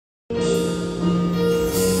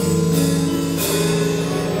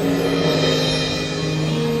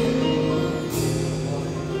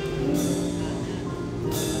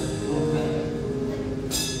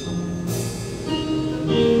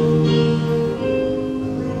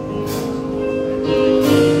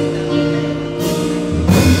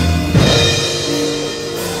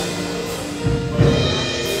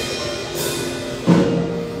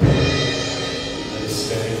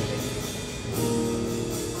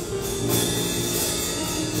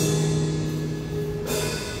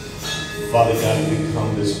Father God, we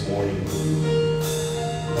come this morning.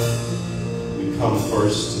 We come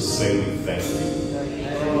first to say we thank you.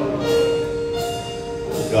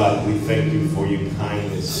 Oh God, we thank you for your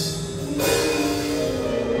kindness,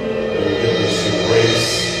 your goodness, your grace,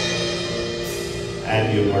 and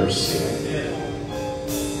your mercy.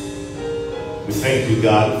 We thank you,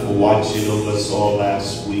 God, for watching over us all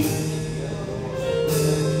last week,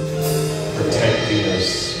 protecting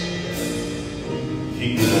us,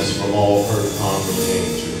 keeping us from all hurt, harm, and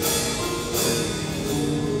danger.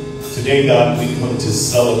 Today, God, we come to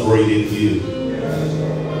celebrate in you.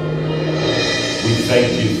 We thank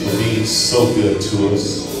you for being so good to us.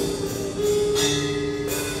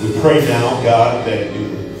 We pray now, God, that you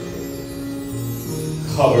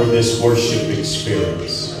cover this worship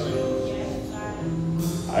experience.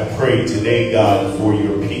 I pray today, God, for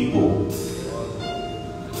your people,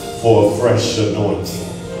 for a fresh anointing.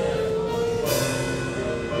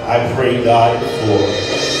 I pray, God, for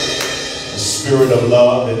the spirit of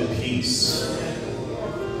love and peace,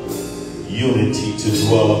 unity to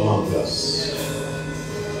dwell among us.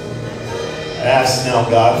 I ask now,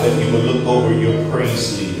 God, that you would look over your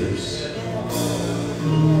praise leaders,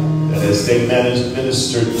 that as they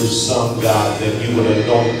minister through song, God, that you would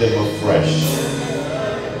anoint them afresh.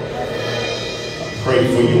 Pray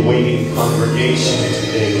for your waiting congregation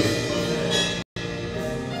today,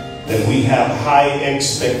 that we have high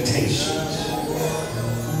expectations,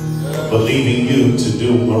 believing you to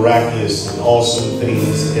do miraculous and awesome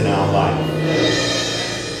things in our life.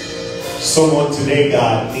 Someone today,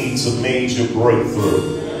 God, needs a major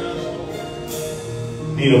breakthrough.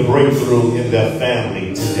 Need a breakthrough in their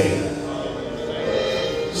family today.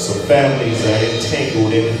 Some families are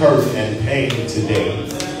entangled in hurt and pain today.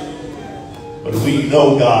 But we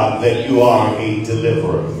know, God, that you are a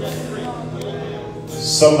deliverer.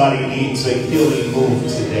 Somebody needs a healing move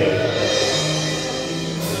today.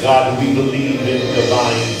 God, we believe in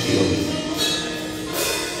divine healing.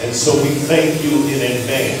 And so we thank you in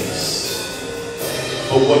advance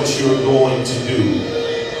for what you're going to do.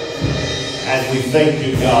 And we thank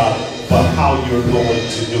you, God, for how you're going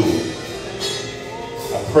to do it.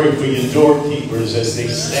 I pray for your doorkeepers as they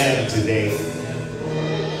stand today.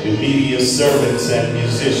 Your media servants and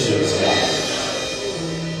musicians,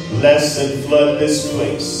 God. Bless and flood this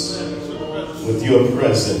place with your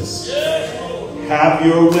presence. Have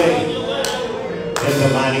your way. In the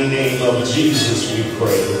mighty name of Jesus we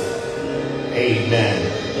pray.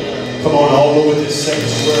 Amen. Come on, all over this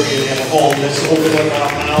sanctuary and at home, let's open up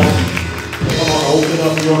our mouth. Come on, open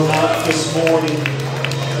up your mouth this morning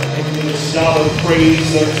and give a shout of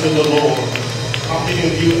praise unto the Lord. How many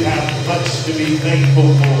of you have much to be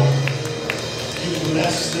thankful for? You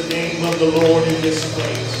bless the name of the Lord in this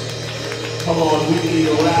place. Come on, we need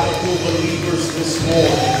radical believers this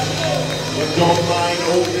morning. But don't mind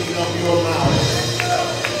opening up your mouth.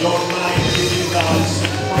 Don't mind giving God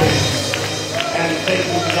some praise and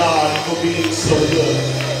thanking God for being so good.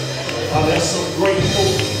 There's some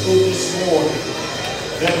grateful people this morning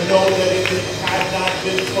that know that if it had not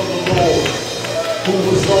been for the Lord who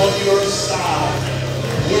was on your side,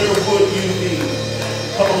 where would you be?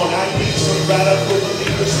 Come on, I need some radical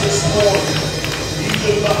believers this morning,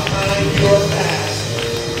 even behind your past,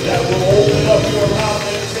 that will open up your mouth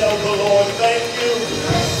and tell the Lord, thank you.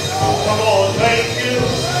 Come on, thank you.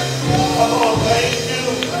 Come on, thank you.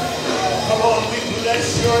 Come on, we bless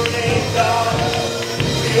your name, God.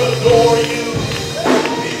 We adore you.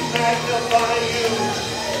 We magnify you.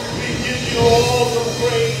 We give you all the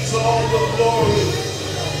praise, all the glory,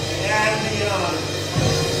 and the honor.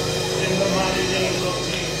 In the mighty name of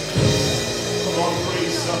Jesus. Come on,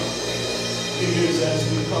 praise some leaders as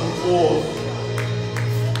we come forth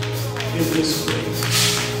in this place.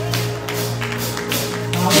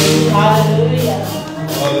 Hallelujah.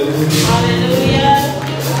 Hallelujah. Hallelujah.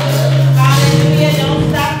 Hallelujah. Don't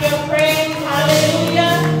stop your praise.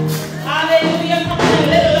 Hallelujah. Hallelujah. Come on,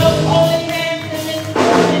 lift those holy hands in this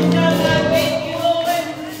morning. Tell God, thank you, Lord.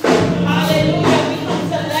 Hallelujah. We come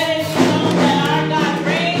to let it be known that our God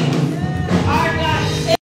reigns. Our God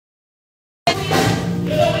saves.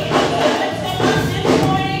 You know, we come to lift him up this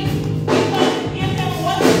morning. We come to give him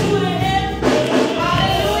what's due to him.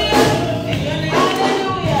 Hallelujah.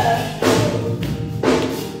 Hallelujah.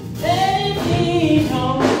 Let it be known.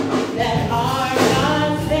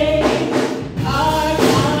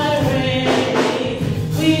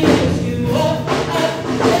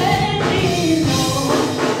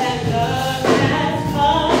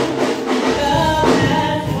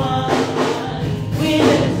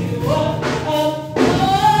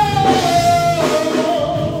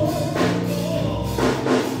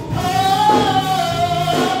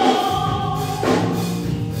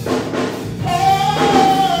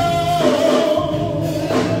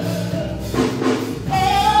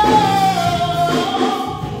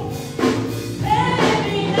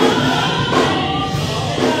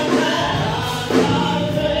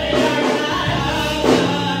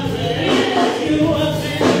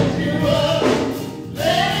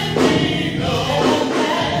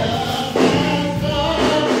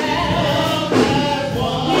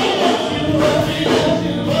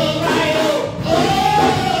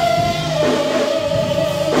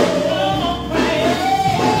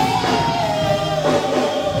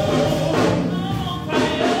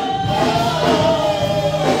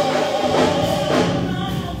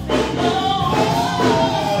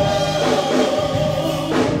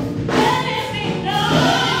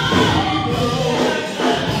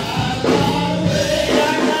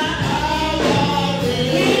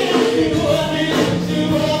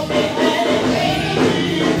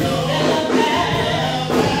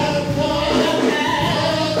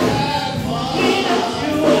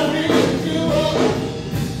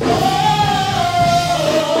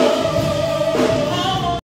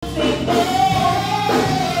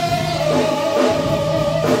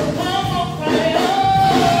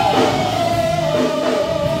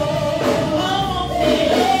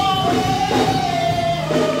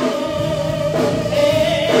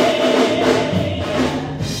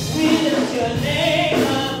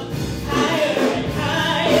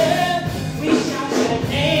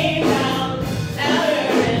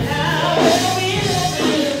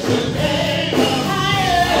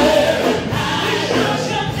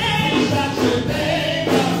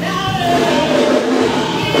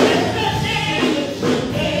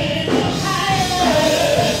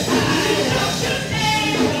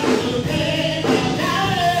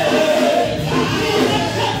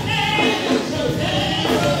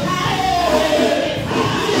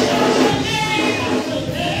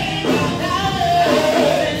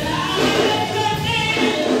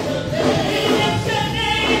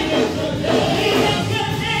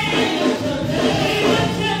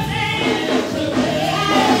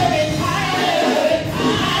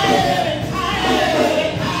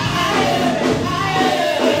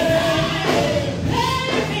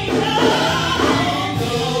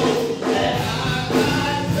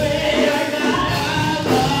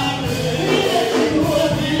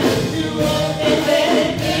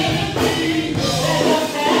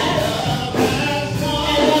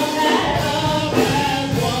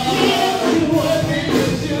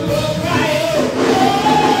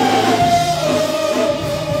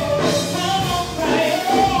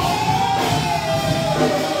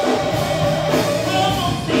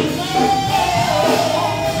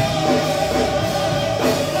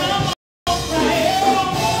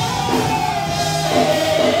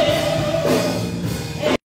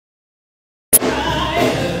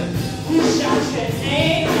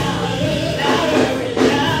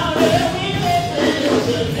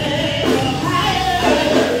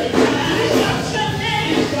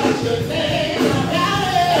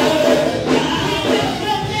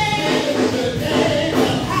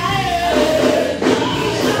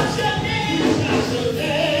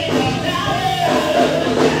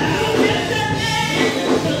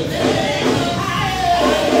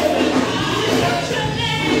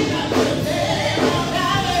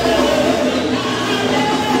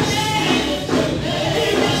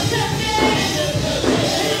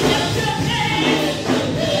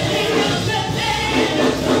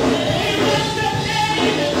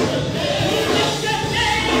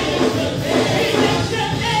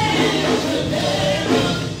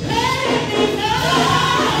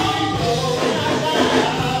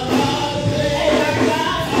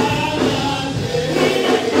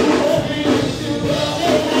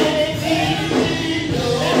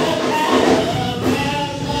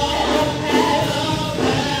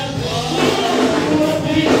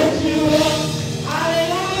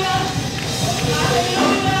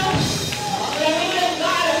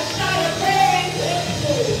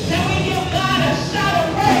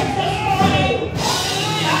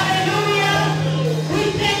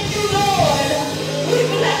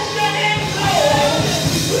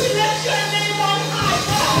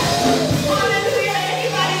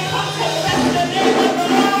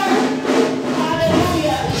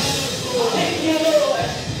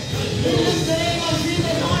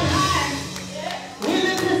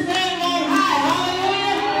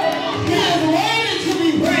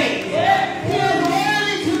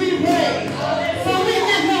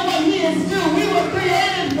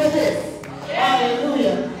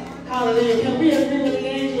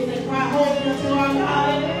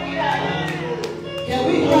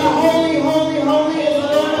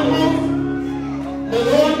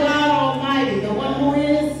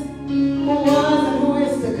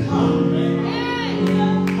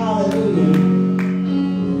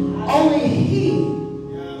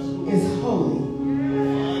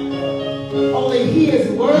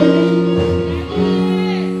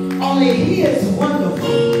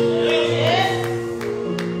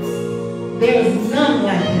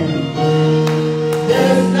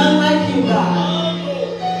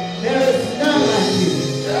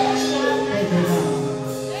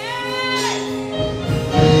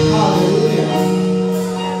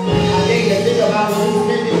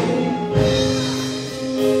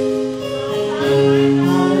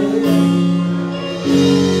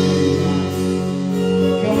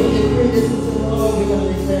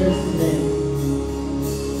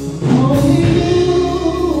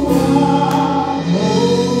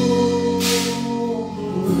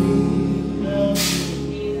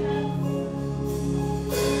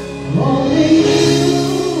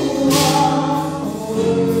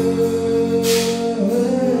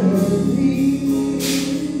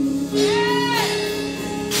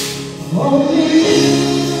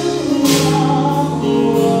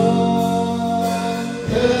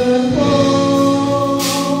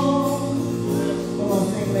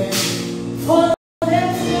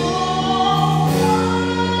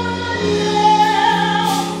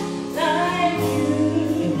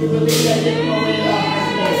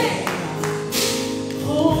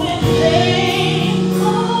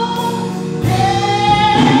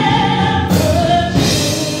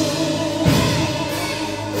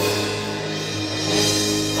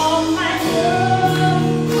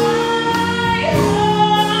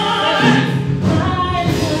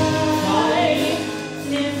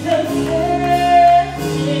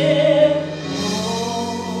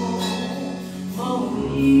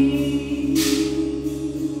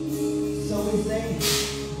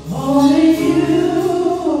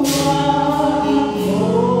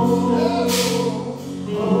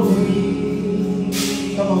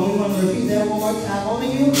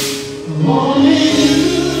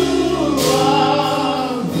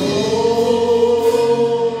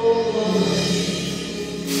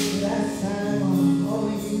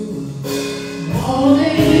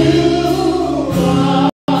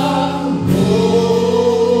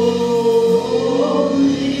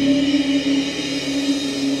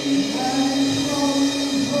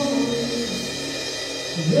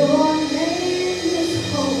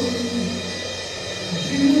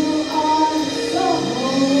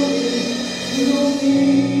 You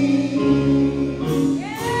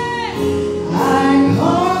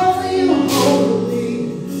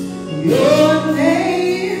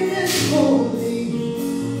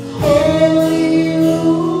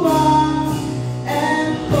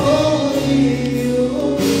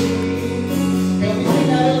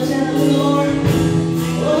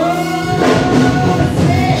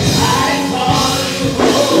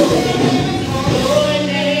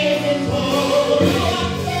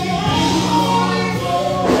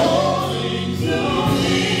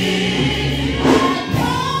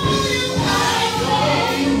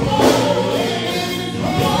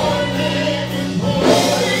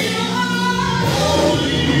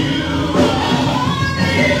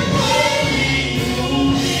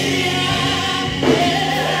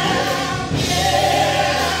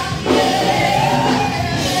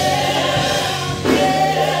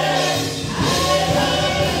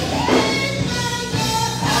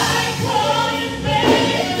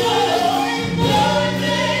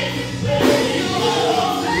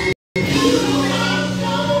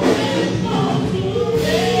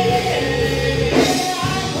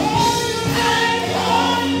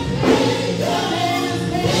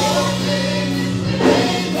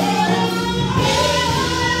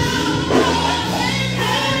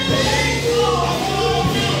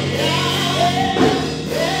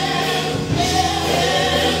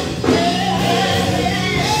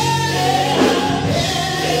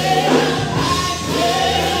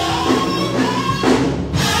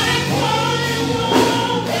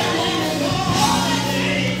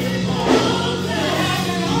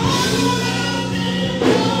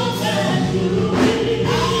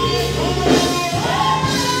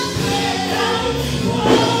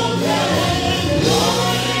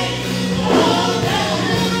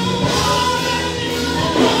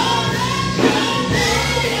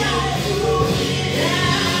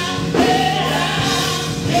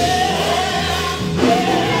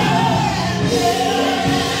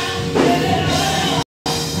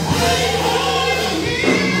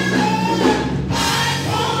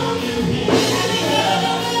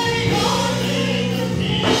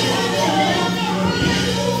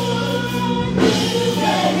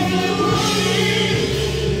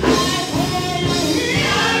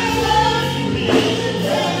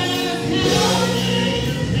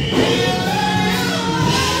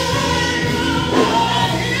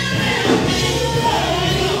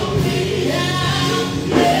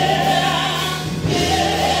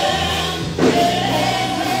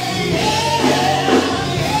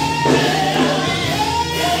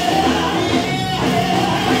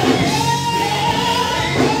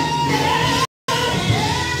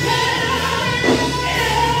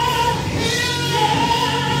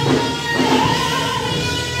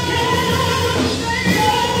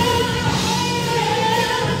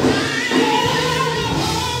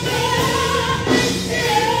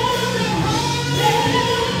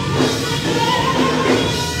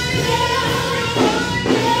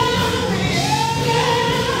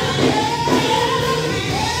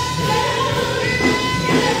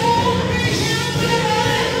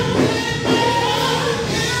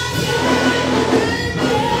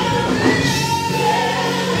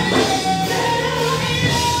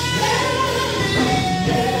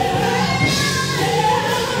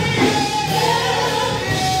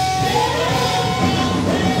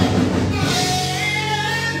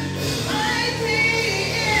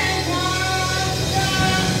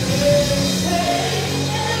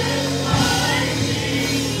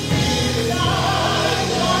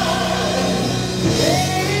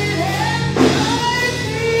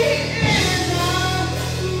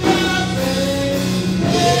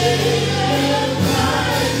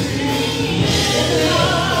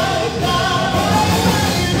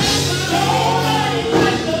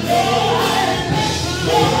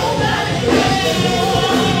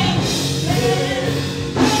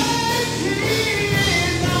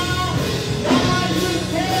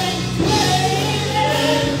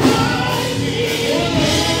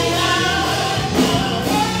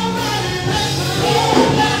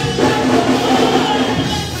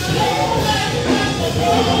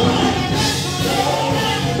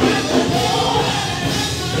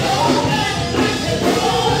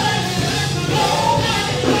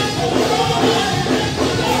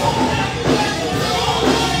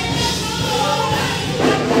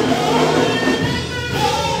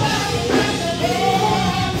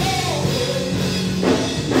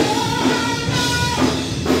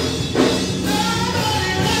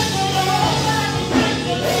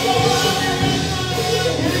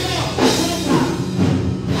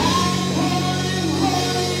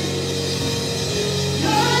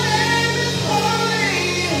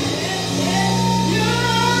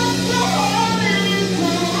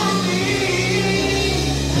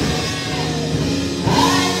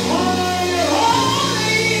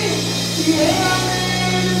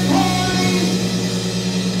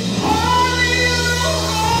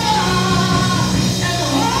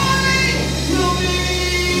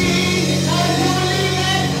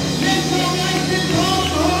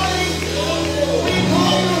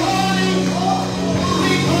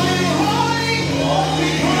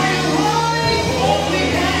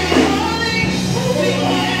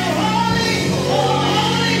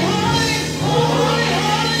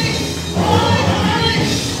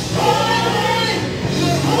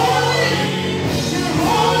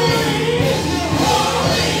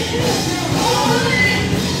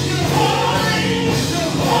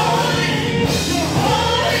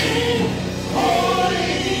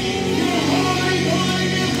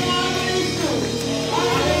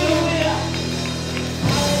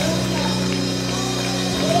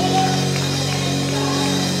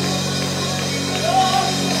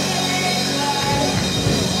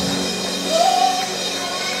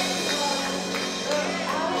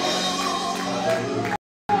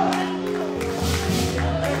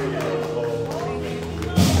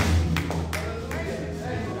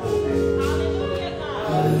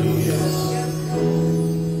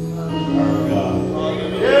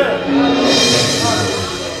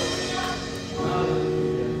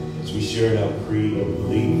our creed and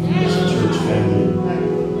belief as a church family.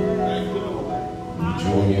 You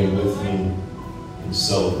join in with me in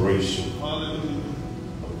celebration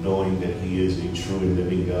of knowing that He is a true and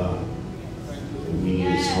living God and He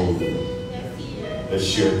is holy. Let's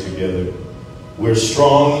share it together. We're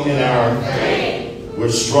strong in our faith. We're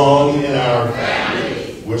strong in our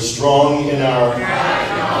family. We're strong in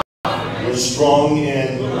our we're strong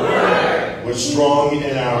in the Word. We're strong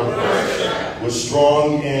in our worship. We're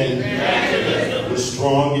strong in we're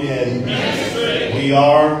strong in ministry. We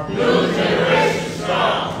are new generation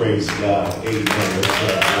strong. Praise God. Amen.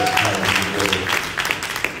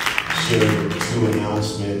 Let's share two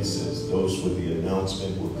announcements. As those with the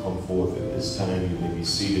announcement will come forth at this time, you may be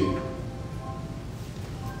seated.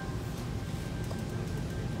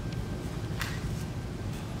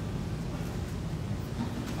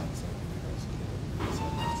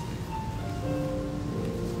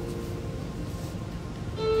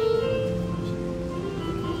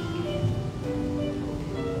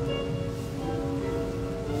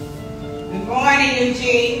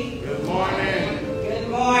 Good morning. Good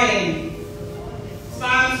morning.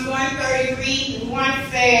 Psalms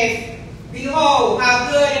 133:1 says, "Behold,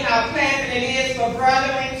 how good and how pleasant it is for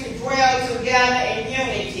brethren to dwell together in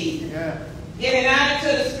unity." Yeah. Giving honor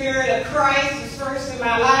to the Spirit of Christ, who's first in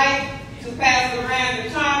my life, to Pastor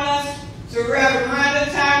Ranzer Thomas, to Reverend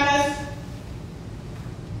Ranzer Thomas.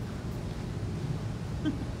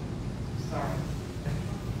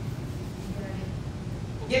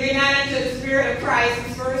 Giving honor to the Spirit of Christ,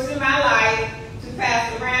 who's first in my life, to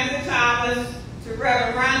Pastor Ranzer Thomas, to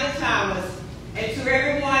Reverend Ranzer Thomas, and to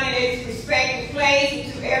everyone in its respective place,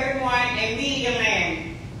 and to everyone in Media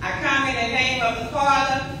Land. I come in the name of the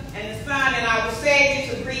Father, and the Son, and our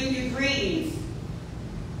Savior to bring you greetings.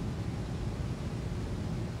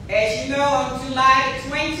 As you know, on July the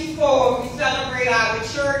 24th, we celebrate our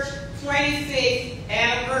church 26th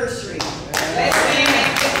anniversary. Let's sing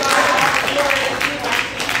and give God all the glory that you want.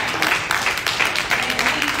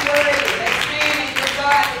 Let's stand and give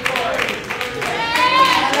God the glory.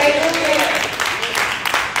 Hallelujah.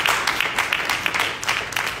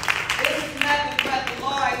 This is nothing but the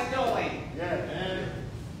Lord's doing.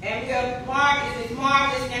 And we are marvelous. It's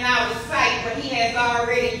marvelous in our sight what He has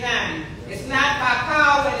already done. It's not by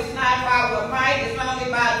power, it's not by our might, it's only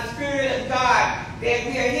by the Spirit of God that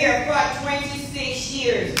we are here for 26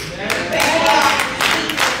 years. Thank God for the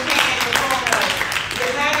His hand upon us.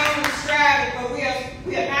 We're not only striving, but we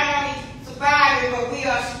are not only surviving, but we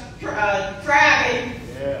are thriving,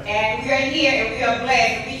 and we are here and we are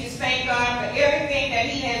blessed. We just thank God for everything that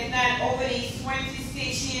He has done over these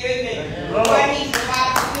 26 years and what He's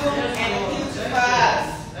about to do and the future for us.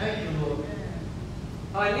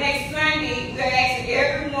 On next Sunday, we're asking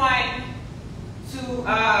everyone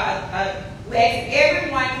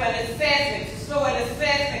for an assessment, to sow an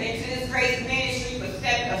assessment into this great ministry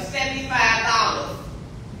of $75.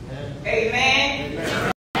 Amen.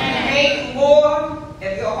 Make more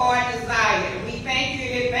of your heart desire. And we thank you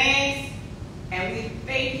in advance, and we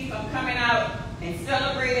thank you for coming out and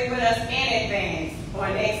celebrating with us in advance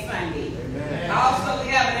on next Sunday. Amen. Also, we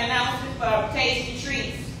have an announcement for Tasty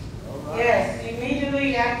Treats. Yes,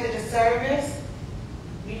 immediately after the service,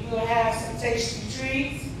 we will have some tasty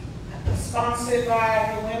treats sponsored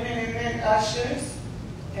by the women and men ushers.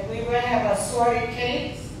 And we will have assorted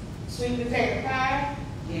cakes, sweet potato pie,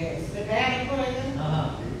 yes, banana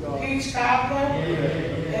pudding, peach cobbler,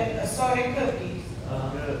 and assorted cookies.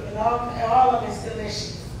 And all of it's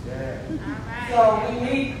delicious. So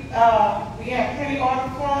we have pre-order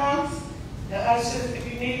forms. The ushers, if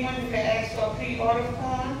you need one, you can ask for a pre-order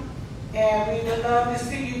form. And we would love to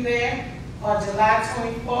see you there on July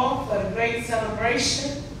 24th for the great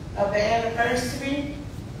celebration of the anniversary.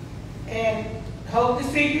 And hope to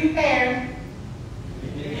see you there.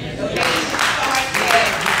 Donations start at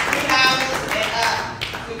 $3 and up.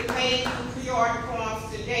 So you may do pre-order forms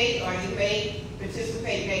today, or you may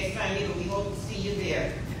participate next Sunday, but we hope to see you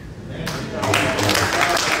there.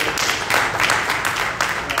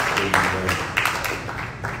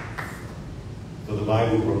 For the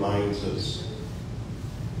Bible reminds us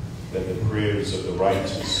that the prayers of the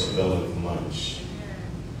righteous availeth much.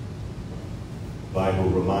 The Bible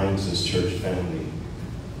reminds us, church family,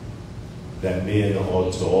 that men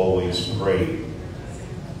ought to always pray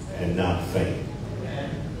and not faint.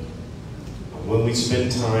 When we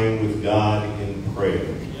spend time with God in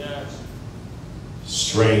prayer,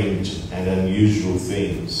 strange and unusual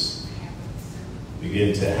things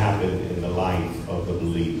begin to happen in the life of the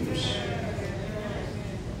believers.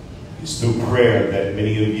 It's through prayer that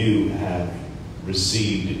many of you have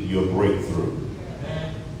received your breakthrough.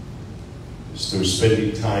 It's through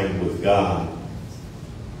spending time with God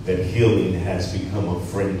that healing has become a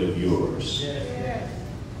friend of yours.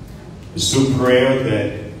 It's through prayer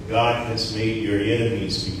that God has made your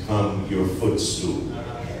enemies become your footstool.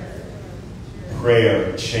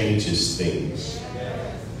 Prayer changes things.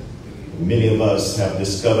 Many of us have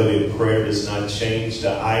discovered that prayer does not change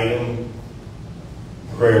the item.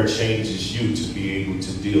 Prayer changes you to be able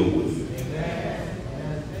to deal with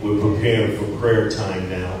it. We're preparing for prayer time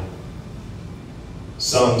now.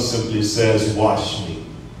 Song simply says, wash me.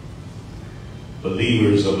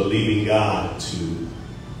 Believers are believing God to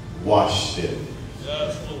wash them.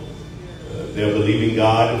 They're believing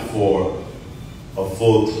God for a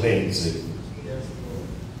full cleansing,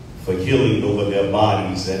 for healing over their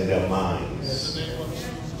bodies and their minds.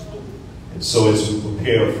 And so as we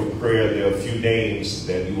prepare for prayer, there are a few names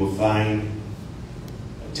that you will find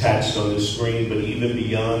attached on the screen, but even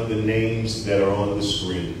beyond the names that are on the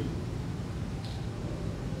screen,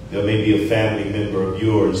 there may be a family member of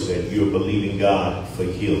yours that you're believing God for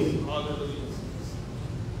healing.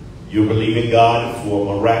 You're believing God for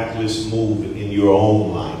a miraculous move in your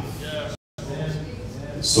own life.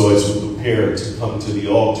 So as we prepare to come to the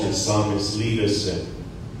altar, psalmists lead us, and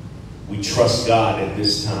we trust God at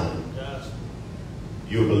this time.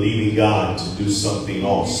 You're believing God to do something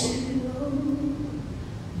awesome.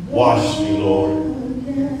 Wash me, Lord.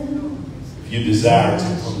 If you desire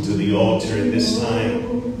to come to the altar at this time,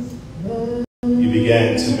 you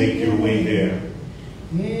began to make your way there.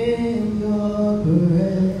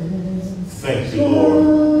 Thank you,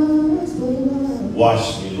 Lord.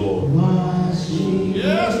 Wash me, Lord.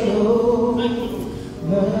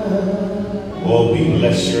 Oh, we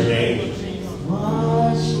bless your name.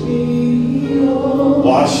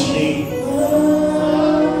 Wash me.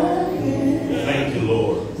 Thank you,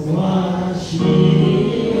 Lord.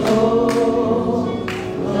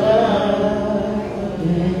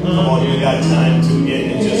 Come on, you got time to begin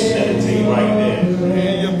and just meditate right there.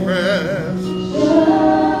 In your prayers.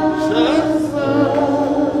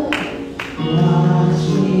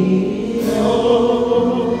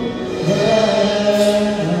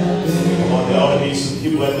 Come on, there ought to be some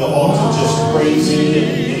people at the altar just praising Him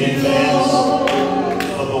in advance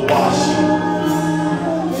of the washing.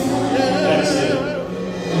 That's it.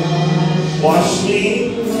 Wash me.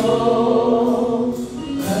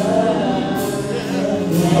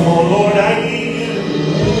 Come on, Lord, I need you.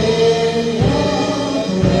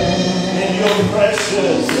 And you're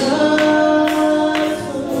precious.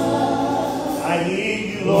 I need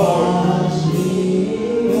you, Lord.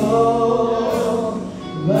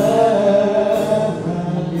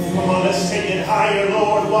 Come on, let's take it higher,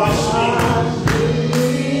 Lord. Wash me.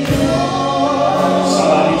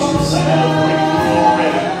 Somebody's celebrating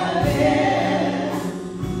already.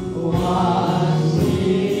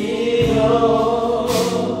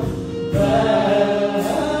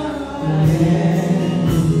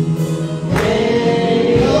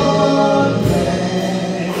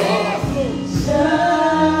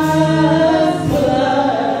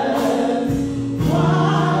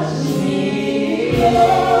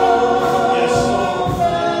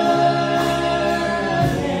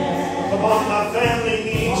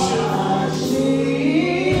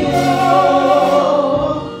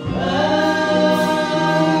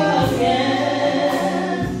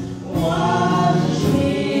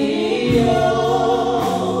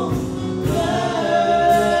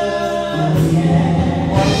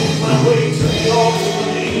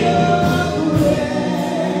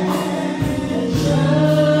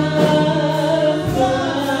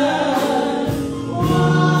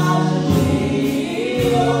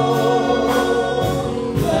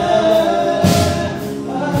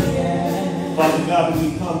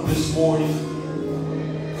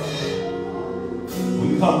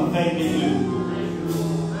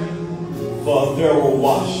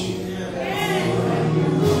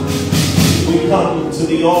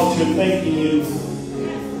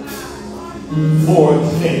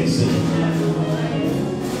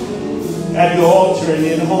 At your altar and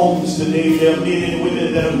in homes today, there are men and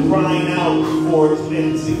women that are crying out for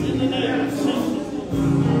cleansing.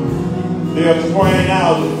 They are crying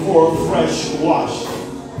out for a fresh washing.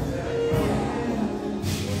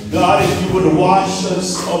 God, if you would wash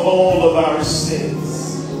us of all of our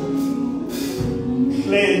sins,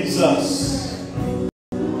 cleanse us,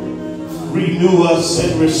 renew us,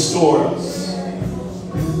 and restore us.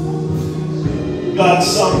 God,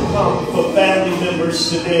 some come for family members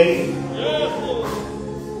today,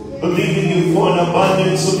 believing you for an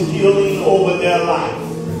abundance of healing over their life.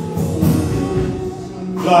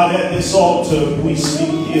 God, at this altar, we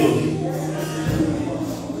speak healing.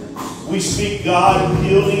 We speak, God,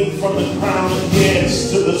 healing from the crown of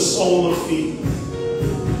heads to the sole of feet.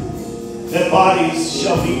 That bodies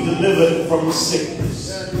shall be delivered from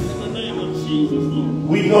sickness.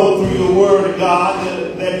 We know through your word, God,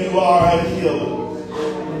 that you are a healer.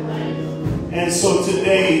 And so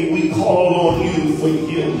today we call on you for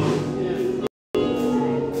healing.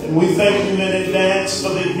 And we thank you in advance for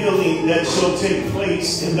the healing that shall take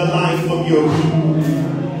place in the life of your people.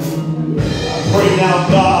 I pray now,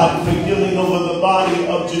 God, for healing over the body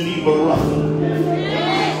of Geneva Rucker.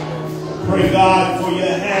 Pray, God, for your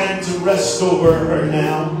hand to rest over her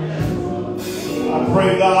now. I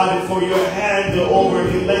pray, God, for your hand over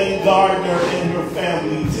Elaine Gardner and her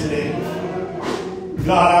family today.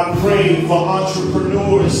 God, I pray for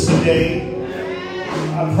entrepreneurs today.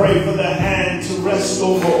 I pray for the hand to rest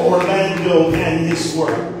over Orlando and his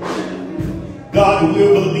work. God,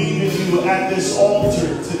 we're believing you at this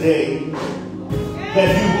altar today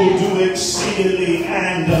that you will do exceedingly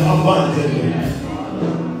and abundantly.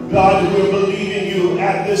 God, we're believing you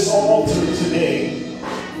at this altar today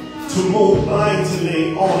to move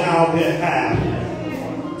mightily on our behalf.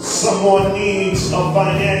 Someone needs a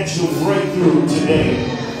financial breakthrough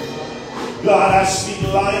today. God, I speak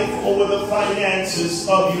life over the finances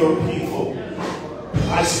of your people.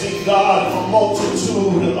 I speak, God, a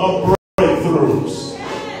multitude of breakthroughs.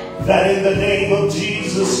 That in the name of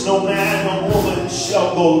Jesus, no man or woman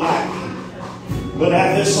shall go lacking. But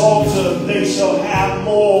at this altar, they shall have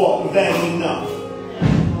more than enough.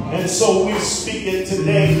 And so we speak it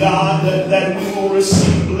today, God, that we will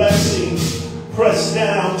receive blessings, pressed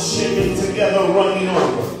down, shaken together, running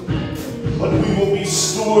over. But we will be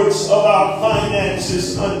stewards of our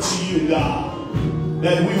finances unto you, God.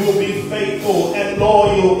 That we will be faithful and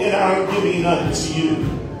loyal in our giving unto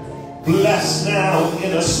you. Bless now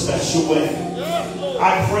in a special way.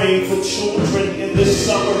 I pray for children in this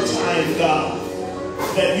summertime, God,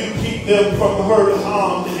 that you keep them from hurt,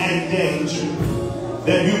 harm, and danger.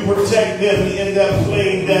 That you protect them in their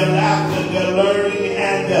play, their laughter, their learning,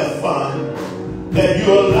 and their fun. That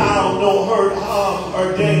you allow no hurt, harm,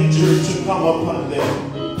 or danger to come upon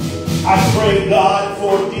them. I pray, God,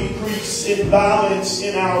 for a decrease in violence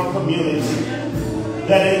in our community.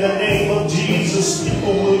 That in the name of Jesus,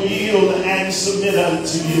 people will yield and submit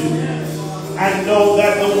unto you. And know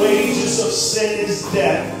that the wages of sin is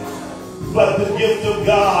death, but the gift of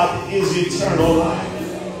God is eternal life.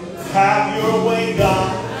 Have your way,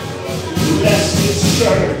 God. Bless this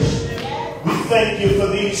church. We thank you for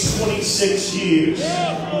these 26 years.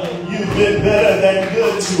 You've been better than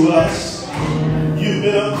good to us. You've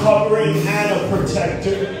been a covering and a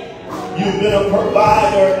protector. You've been a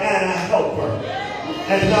provider and a helper.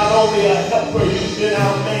 And not only a helper, you've been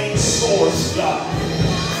our main source, God,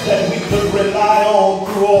 that we could rely on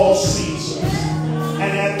through all seasons.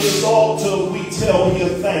 And at this altar, we tell you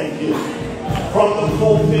thank you. From the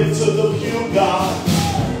pulpit to the pew, God,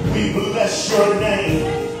 we bless your name.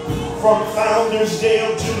 From Founders Day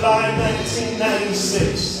of July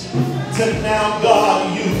 1996 to now,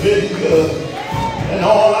 God, you've been good. And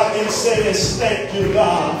all I can say is thank you,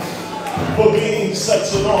 God, for being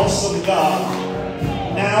such an awesome God.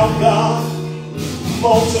 Now, God,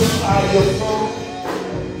 multiply your fruit,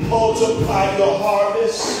 multiply your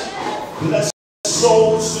harvest. Bless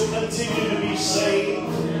souls to continue to be saved,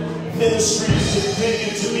 ministries to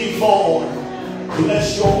continue to be born.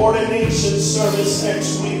 Bless your ordination service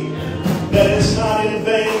next week. That is not in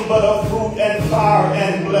vain, but of fruit and fire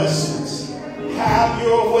and blessings. Have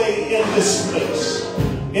your way in this place.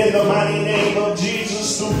 In the mighty name of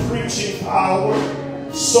Jesus, through preaching power,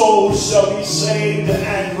 souls shall be saved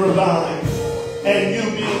and revived. And you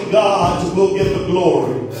being God will get the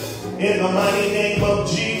glory. In the mighty name of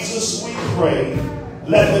Jesus we pray.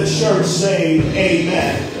 Let the church say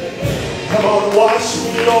amen. Come on, wash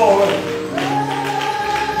me, Lord.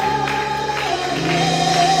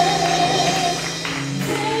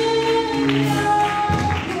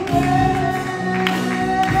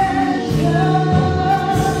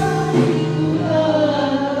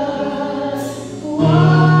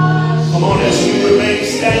 Come on, as we remain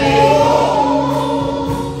standing,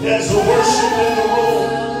 there's a worship in the room.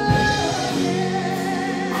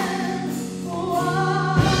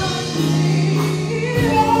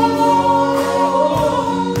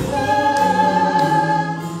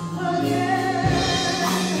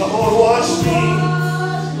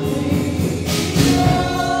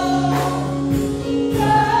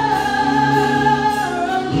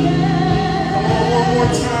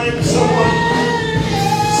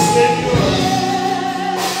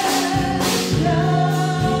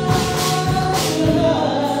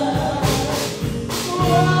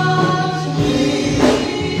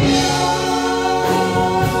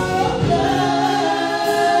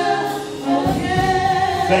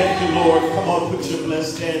 Thank you, Lord. Come on, put your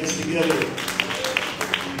blessed hands together.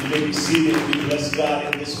 You may be seated. We bless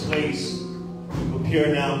God in this place. We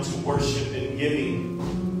prepare now to worship and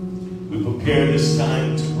giving. We prepare this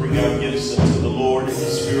time to bring our gifts unto the Lord in the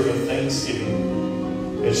spirit of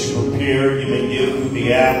thanksgiving. As you prepare, you may give through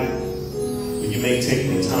the app, or you may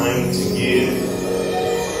take the time to give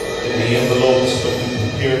in the envelopes, but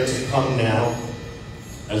we prepare to come now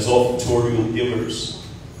as offertorial givers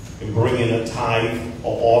and bring in a tithe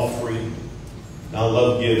or offering. Now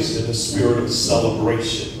love gives in the spirit of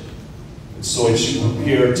celebration. And so as you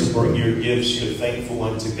prepare to bring your gifts, you're thankful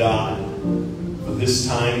unto God for this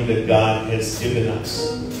time that God has given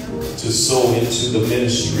us to sow into the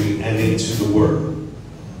ministry and into the word.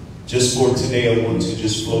 Just for today, I want to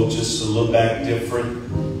just flow just a little back different.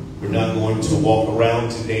 We're not going to walk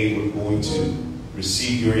around today. We're going to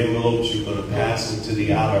receive your envelopes. You're going to pass into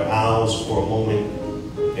the outer aisles for a moment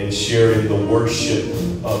and share in the worship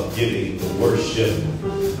of giving. The worship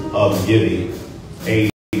of giving.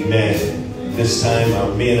 Amen. This time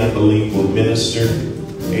our men, I believe, will minister.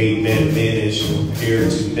 Amen. Men, as you prepare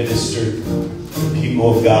to minister, the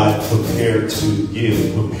people of God, prepare to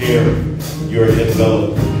give. Prepare your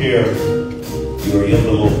envelope. Prepare your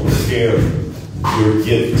envelope. Prepare your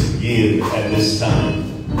gift to give at this time.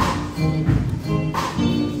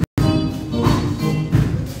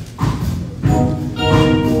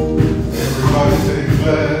 Everybody say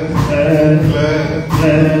glad, glad, glad,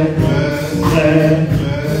 glad, glad, glad,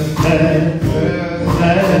 glad,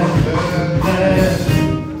 glad, glad, glad.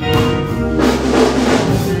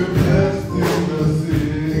 We're blessed in the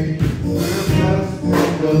city, we're blessed in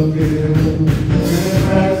the field, we're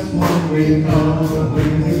blessed when we come and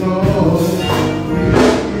when we go. We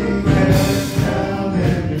cast down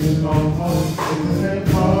every stronghold, sickness and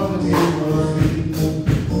poverty must be.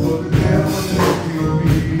 For the devil is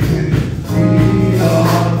defeated, we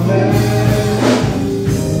are blessed.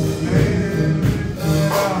 Late in the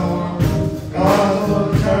midnight hour, God will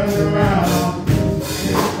turn it around.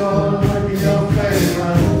 It's gonna work in your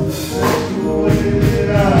favor. Let you wait it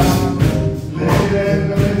out. Late in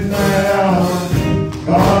the midnight hour,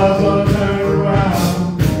 God's gonna turn it around.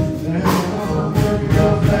 And it's gonna work in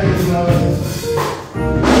your favor.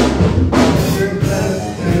 We're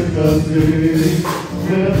blessed in the city,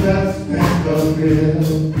 we're blessed in the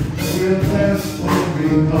field, we're blessed when we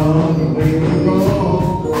come and when we go.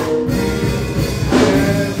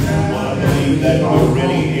 I believe that we're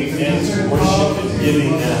ready, amen, to worship and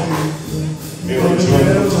giving now. Very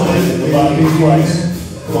joyful time in the body of Christ.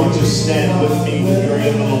 Come on, just stand with me with your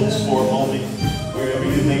envelopes for a moment. Wherever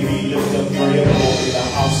you may be, lift up your envelope in the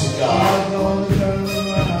house of God.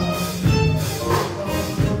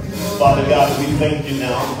 Father God, we thank you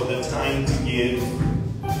now for the time to give.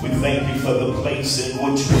 We thank you for the place in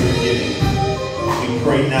which we're giving. We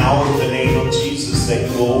pray now in the name of Jesus that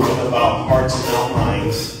you will open up our hearts and our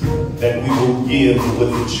minds, that we will give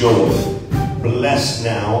with joy. Bless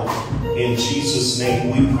now. In Jesus' name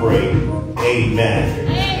we pray. Amen.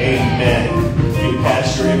 Amen. You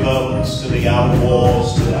pass your envelopes to the outer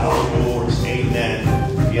walls, to the outer doors. Amen.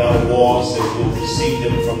 The outer walls that will receive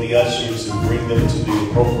them from the ushers and bring them to the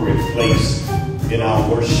appropriate place in our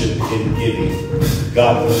worship and giving.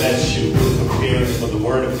 God bless you. We're preparing for the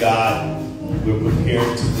word of God. We're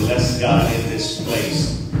prepared to bless God in this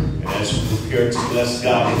place. And as we prepare to bless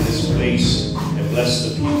God in this place and bless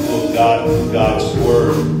the people of God through God's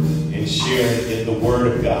word and sharing in the word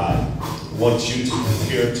of God, I want you to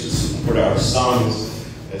prepare to support our sons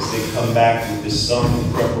as they come back with this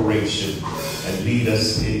song preparation and lead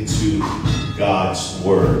us into God's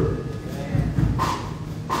word.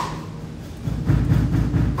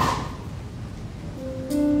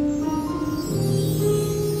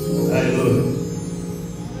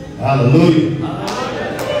 Hallelujah.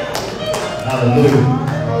 Hallelujah.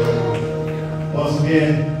 Once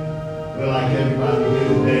again, we'd like everybody here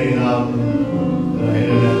today out in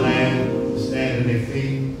that land to stand in their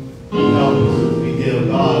feet. Help us as we give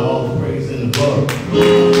God all the praise and the glory.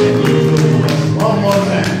 And we do it one more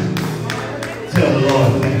time. Tell the Lord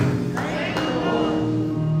thank you.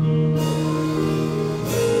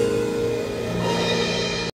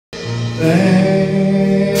 Thank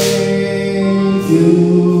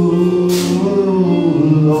you.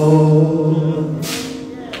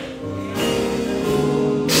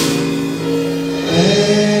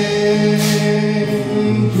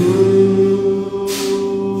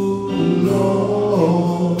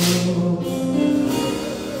 Lord.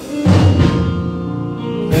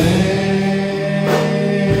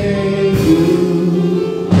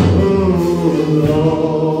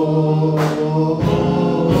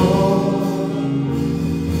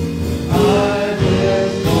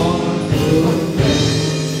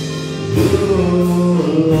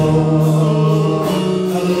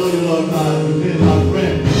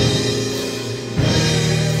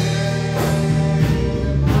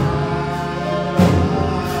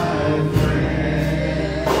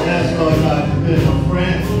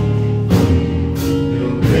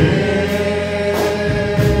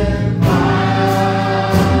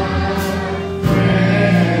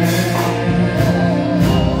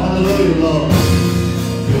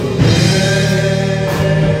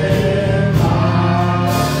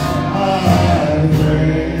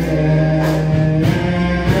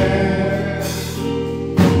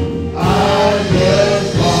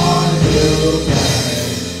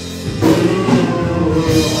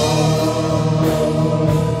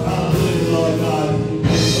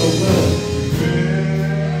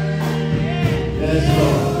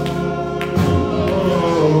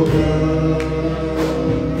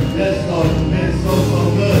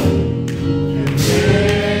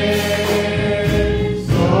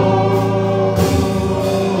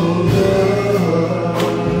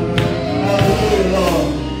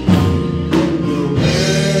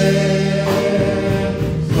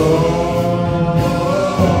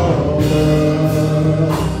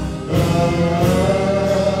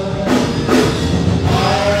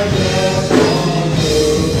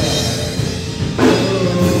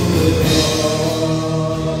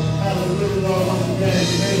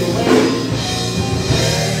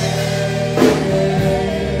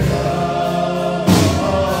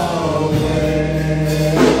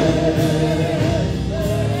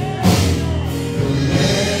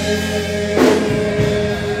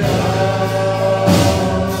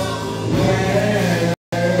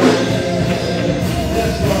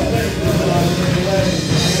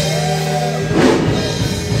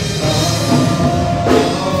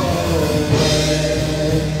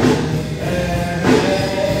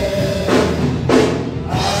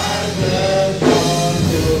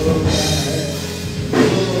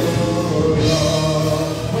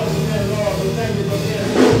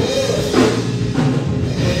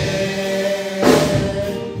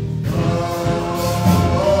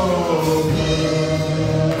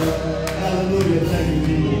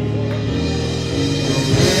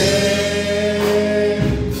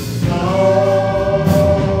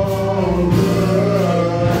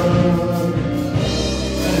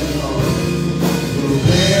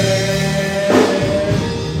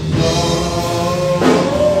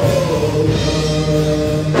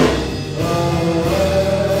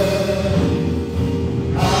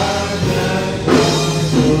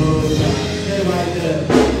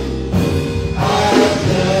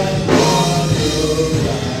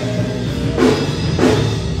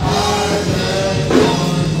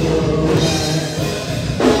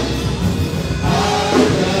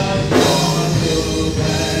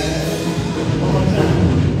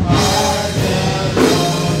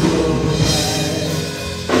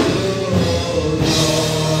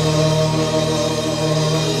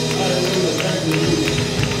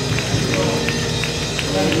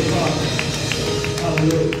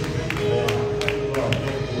 Hallelujah.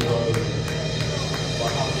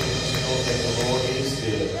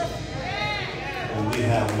 We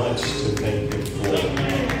have much to thank Him for.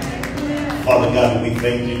 Father God, we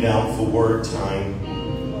thank you now for word time.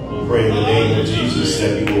 We pray in the name of Jesus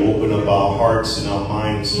that you will open up our hearts and our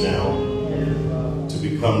minds now to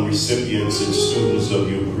become recipients and students of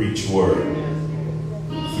your preached word.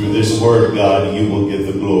 Through this word, God, you will get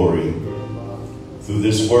the glory. Through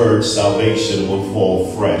this word, salvation will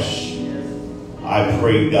fall fresh. I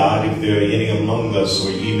pray, God, if there are any among us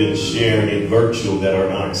or even sharing in virtual that are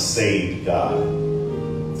not saved, God,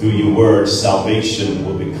 through your word, salvation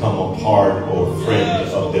will become a part or a friend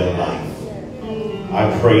of their life.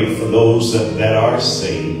 I pray for those that are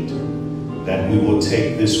saved, that we will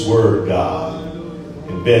take this word, God,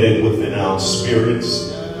 embed it within our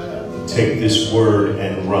spirits, take this word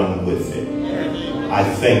and run with it. I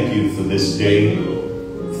thank you for this day.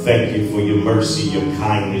 Thank you for your mercy, your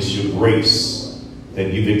kindness, your grace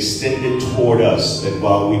that you've extended toward us, that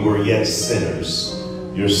while we were yet sinners,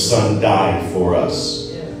 your Son died for us.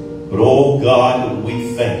 But oh God,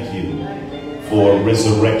 we thank you for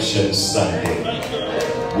Resurrection Sunday.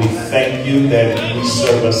 We thank you that we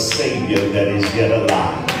serve a Savior that is yet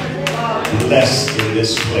alive. Blessed in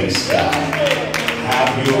this place, God.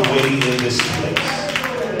 Have your way in this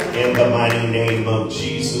place. In the mighty name of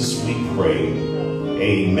Jesus we pray.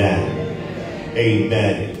 Amen.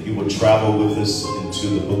 Amen. If you would travel with us into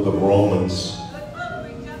the book of Romans.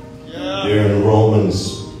 There in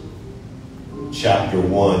Romans chapter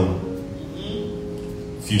 1.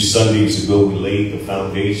 A few Sundays ago, we laid the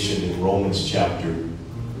foundation in Romans chapter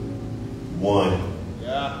 1.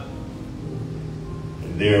 Yeah.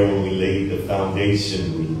 And there, when we laid the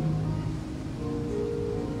foundation,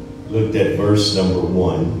 we looked at verse number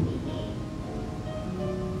 1.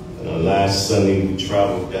 And on last Sunday, we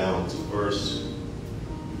traveled down to verse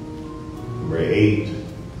number 8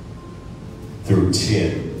 through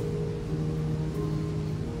 10.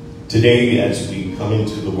 Today, as we come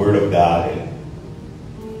into the Word of God, and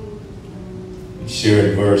we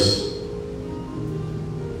share verse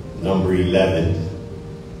number 11.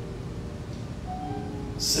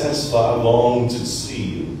 It says, "For I long to see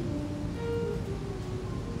you,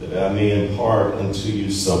 that I may impart unto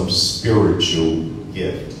you some spiritual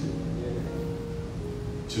gift,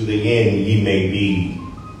 to the end ye may be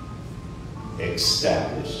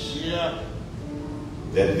established. Yeah.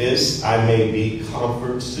 That this I may be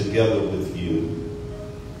comforted together with you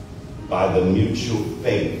by the mutual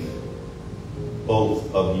faith,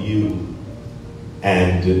 both of you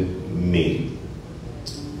and me."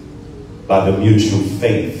 By the mutual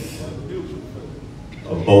faith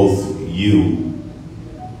of both you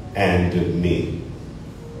and me.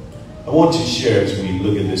 I want to share, as we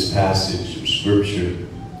look at this passage of Scripture,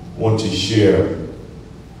 I want to share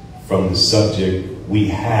from the subject, we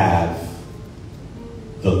have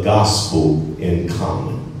the gospel in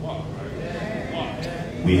common.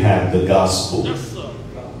 We have the gospel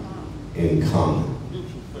in common.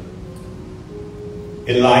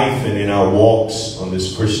 In life and in our walks on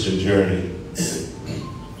this Christian journey,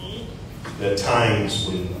 there are times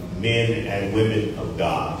when men and women of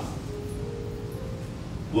God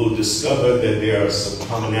will discover that there are some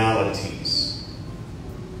commonalities.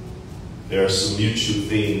 There are some mutual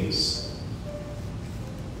things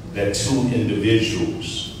that two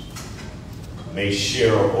individuals may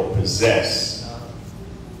share or possess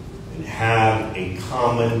and have a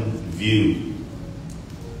common view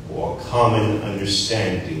or a common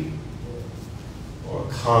understanding or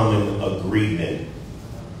a common agreement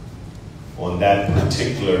on that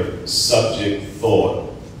particular subject,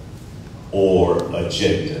 thought, or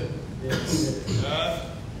agenda.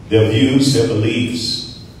 Their views, their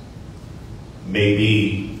beliefs may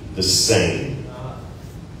be the same.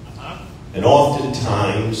 And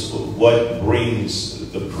oftentimes, what brings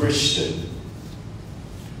the Christian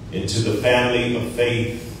into the family of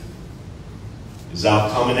faith is our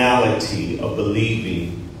commonality of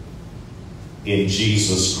believing in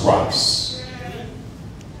Jesus Christ.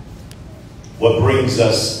 What brings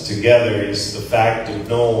us together is the fact of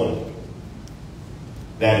knowing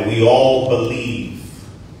that we all believe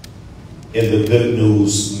in the good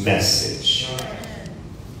news message.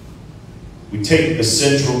 We take the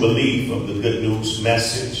central belief of the good news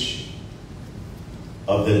message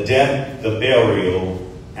of the death, the burial,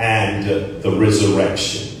 and the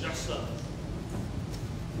resurrection.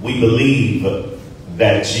 We believe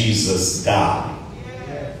that Jesus died.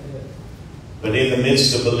 But in the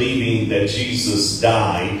midst of believing that Jesus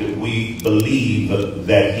died, we believe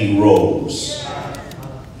that he rose.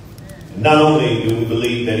 Not only do we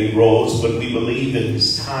believe that he rose, but we believe in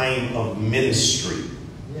his time of ministry.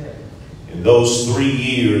 In those 3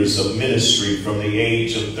 years of ministry, from the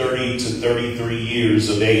age of 30 to 33 years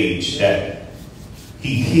of age, that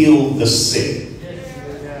he healed the sick,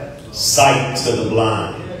 sight to the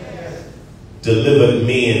blind, delivered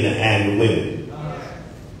men and women.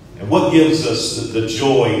 And what gives us the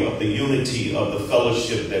joy of the unity of the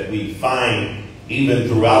fellowship that we find even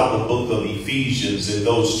throughout the book of Ephesians, in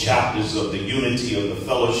those chapters of the unity of the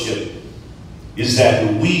fellowship, is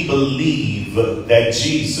that we believe that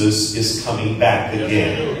Jesus is coming back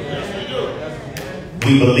again.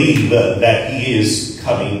 We believe that he is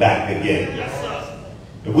coming back again.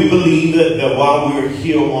 We believe that while we're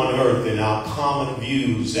here on earth in our common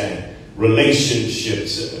views and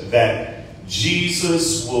relationships, that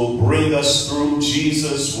Jesus will bring us through.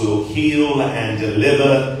 Jesus will heal and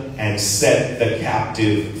deliver and set the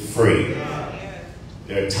captive free.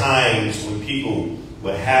 There are times when people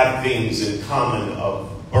will have things in common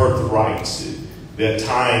of birthrights. There are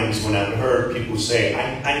times when I've heard people say,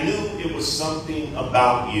 I knew it was something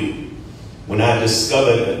about you when I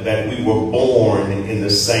discovered that we were born in the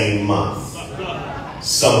same month.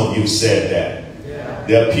 Some of you said that.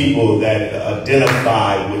 There are people that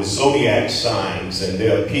identify with zodiac signs, and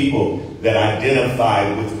there are people that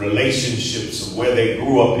identify with relationships of where they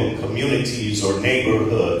grew up in communities or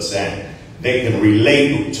neighborhoods, and they can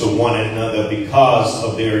relate to one another because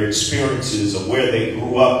of their experiences of where they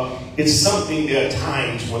grew up. It's something, there are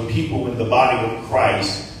times when people in the body of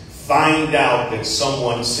Christ find out that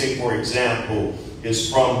someone, say for example,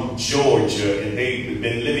 is from Georgia and they've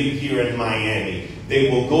been living here in Miami. They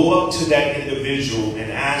will go up to that individual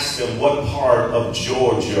and ask them, what part of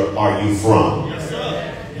Georgia are you from? Yes,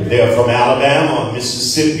 sir. If they're from Alabama or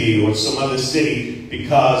Mississippi or some other city,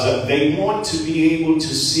 because they want to be able to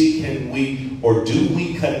see, can we or do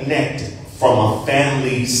we connect from a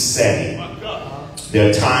family setting? There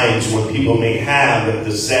are times when people may have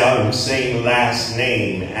the same last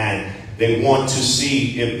name, and they want to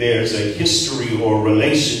see if there's a history or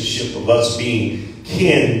relationship of us being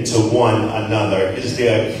kin to one another. Is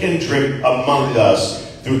there a kindred among us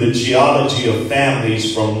through the genealogy of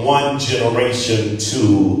families from one generation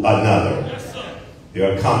to another?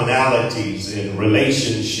 There are commonalities in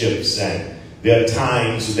relationships, and there are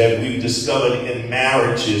times that we've discovered in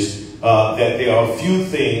marriages that there are a few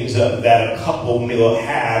things that a couple will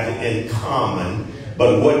have in common,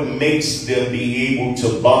 but what makes them be able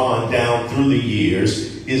to bond down through the years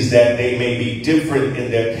is that they may be different in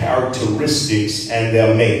their characteristics and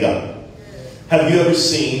their makeup. Have you ever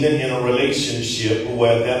seen in a relationship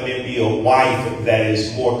where there may be a wife that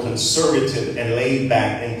is more conservative and laid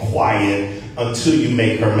back and quiet until you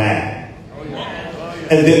make her mad?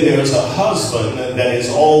 And then there's a husband that is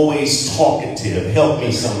always talkative. Help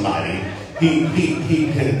me, somebody.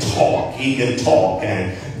 He can talk. He can talk.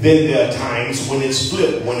 And then there are times when it's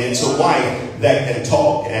flipped, when it's a wife that can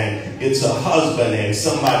talk and it's a husband, and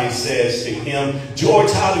somebody says to him,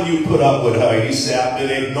 George, how do you put up with her? He said, I've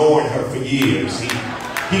been ignoring her for years.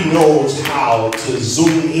 He knows how to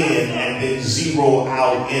zoom in and then zero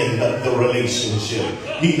out in the relationship.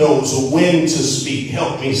 He knows when to speak,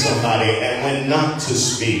 help me somebody, and when not to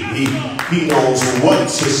speak. He knows what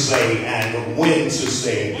to say and when to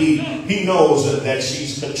say it. He knows that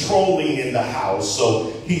she's controlling in the house,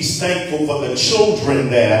 so he's thankful for the children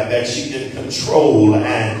there that she can control,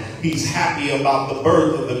 and he's happy about the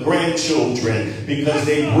birth of the grandchildren because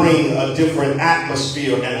they bring a different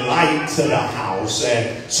atmosphere and light to the house.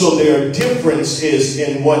 And so there are differences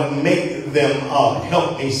in what make them up.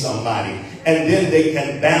 Help me, somebody. And then they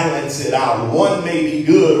can balance it out. One may be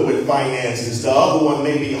good with finances. The other one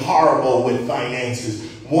may be horrible with finances.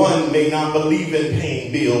 One may not believe in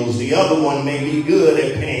paying bills. The other one may be good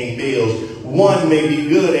at paying bills. One may be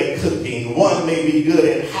good at cooking. One may be good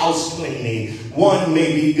at house cleaning. One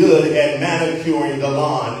may be good at manicuring the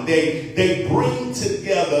lawn. They bring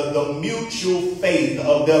together the mutual faith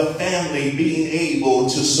of their family being able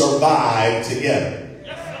to survive together.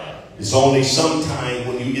 It's only sometime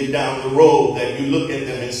when you get down the road that you look at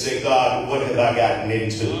them and say, God, what have I gotten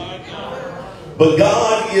into? But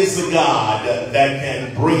God is the God that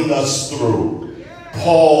can bring us through.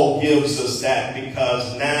 Paul gives us that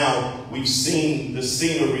because now we've seen the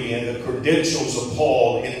scenery and the credentials of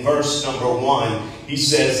Paul in verse number 1. He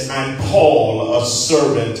says, I'm Paul, a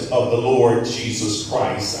servant of the Lord Jesus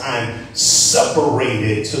Christ. I'm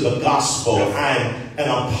separated to the gospel. I'm an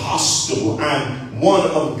apostle. I'm one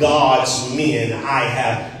of God's men. I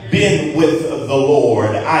have been with the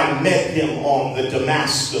Lord. I met him on the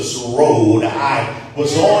Damascus road. I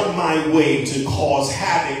was on my way to cause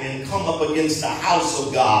havoc and come up against the house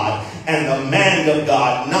of God. And the man of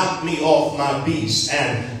God knocked me off my beast,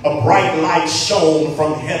 and a bright light shone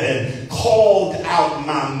from heaven, called out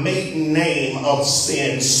my maiden name of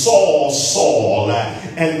sin, Saul, Saul.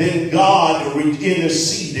 And then God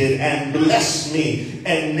interceded and blessed me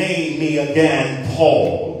and named me again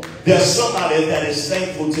Paul. There's somebody that is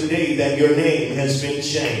thankful today that your name has been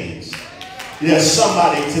changed. There's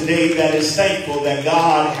somebody today that is thankful that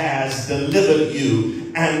God has delivered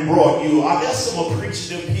you and brought you. There's some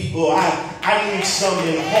appreciative people. I need some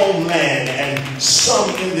in Homeland and some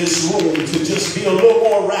in this room to just be a little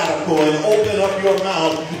more radical and open up your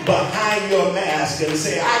mouth behind your mask and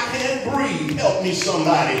say, I can't breathe. Help me,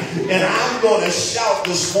 somebody. And I'm going to shout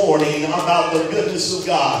this morning about the goodness of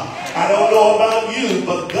God. I don't know about you,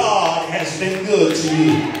 but God has been good to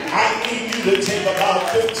you. I need you to take about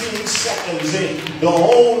 15 seconds in the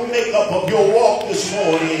whole makeup of your walk this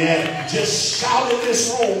morning and just shout in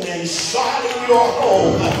this room and shout in your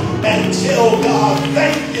home and tell God,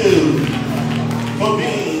 thank you for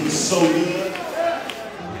being so good.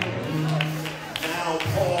 Now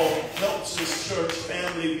Paul helps his church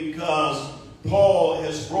family because Paul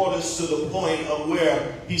has brought us to the point of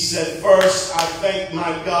where he said, first, I thank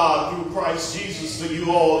my God through Christ Jesus for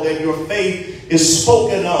you all, that your faith is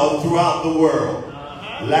spoken of throughout the world.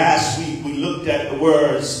 Last week we looked at the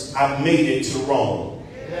words, I've made it to Rome.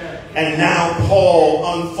 And now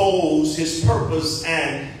Paul unfolds his purpose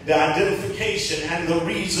and the identification and the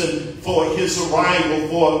reason for his arrival.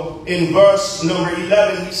 For in verse number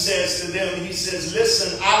 11, he says to them, he says,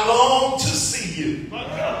 listen, I long to see you.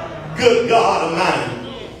 Good God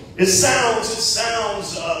Almighty. It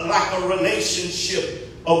sounds like a relationship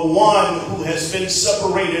of one who has been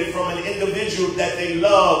separated from an individual that they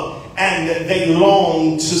love and they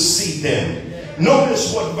long to see them.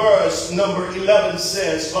 Notice what verse number 11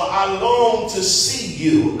 says, for I long to see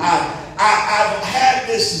you. I've had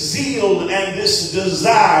this zeal and this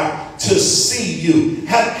desire to see you.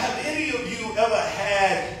 Have any of you ever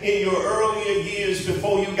had in your earlier years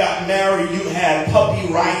before you got married, you had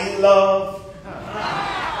puppy writing love?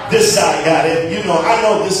 This side got it. You know, I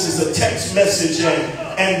know this is a text message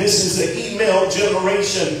and this is an email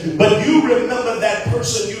generation, but you remember that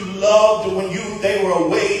person you loved when they were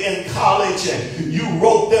away in college and you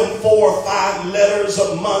wrote them 4 or 5 letters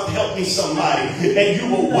a month, help me somebody, and you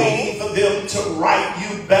were waiting for them to write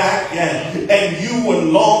you back and you were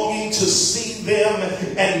longing to see them.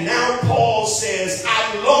 And now Paul says,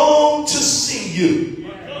 I long to see you.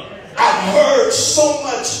 I've heard so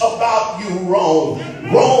much about you, Rome.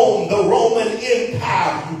 Rome, the Roman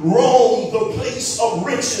Empire. Rome, the place of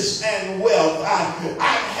riches and wealth. I've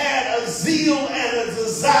had a zeal and a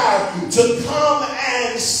desire to come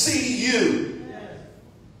and see you.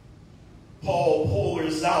 Paul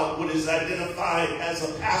pours out what is identified as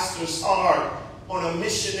a pastor's heart on a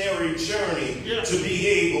missionary journey to be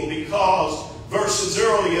able, because verses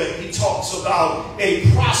earlier, he talks about a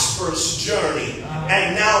prosperous journey.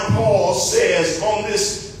 And now Paul says on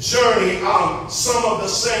this journey, some of the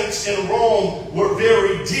saints in Rome were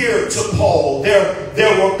very dear to Paul.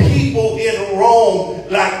 There were people in Rome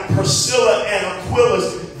like Priscilla and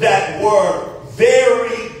Aquila that were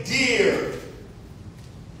very dear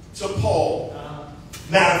to Paul.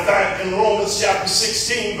 Matter of fact, in Romans chapter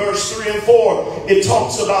 16, verse 3 and 4, it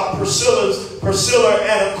talks about Priscilla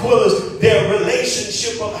and Aquila, their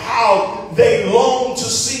relationship of how they long to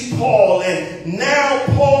see Paul. And now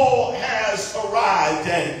Paul has arrived.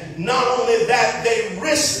 And not only that, they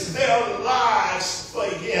risked their lives for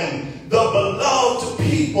him, the beloved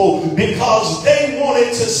people, because they wanted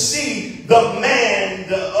to see the man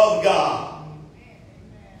of God.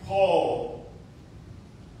 Paul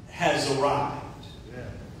has arrived.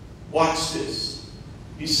 Watch this.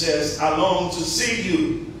 He says, I long to see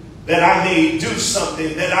you, that I may do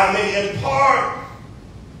something, that I may impart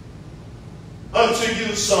unto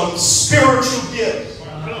you some spiritual gifts,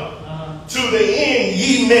 to the end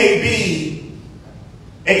ye may be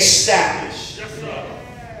established.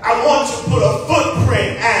 I want to put a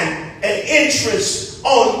footprint and an interest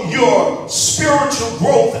on your spiritual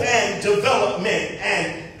growth and development,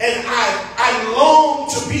 and I long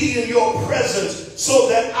to be in your presence so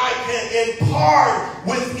that I can impart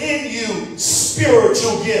within you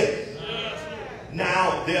spiritual gifts.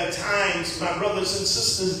 Now, there are times, my brothers and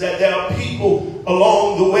sisters, that there are people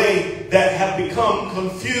along the way that have become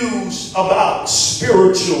confused about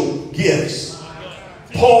spiritual gifts.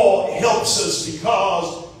 Paul helps us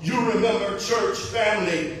because You remember, church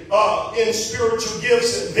family, in spiritual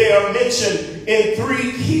gifts, they are mentioned in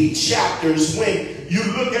 3 key chapters. When you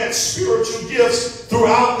look at spiritual gifts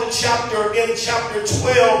throughout the chapter, in chapter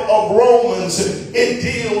 12 of Romans, it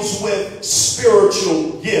deals with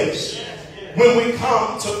spiritual gifts. When we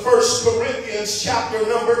come to 1 Corinthians chapter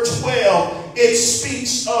number 12, it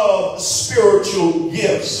speaks of spiritual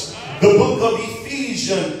gifts. The book of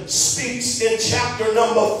Ephesians speaks in chapter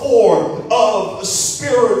number 4 of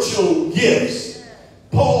spiritual gifts.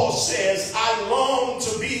 Paul says, I long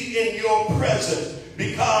to be in your presence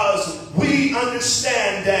because we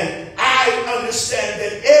understand that, I understand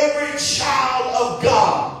that every child of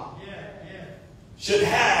God should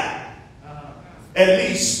have at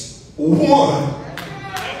least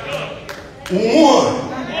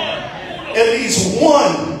at least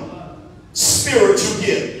one spiritual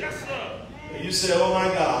gift. And you say, oh my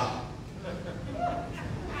God.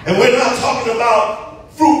 And we're not talking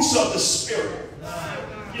about fruits of the Spirit.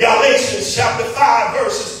 Galatians chapter 5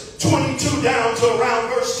 verses 22 down to around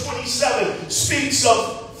verse 27 speaks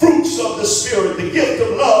of fruits of the Spirit, the gift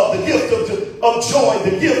of love, the gift of joy,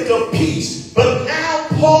 the gift of peace. But now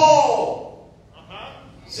Paul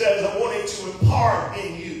says, I wanted to impart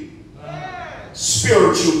in you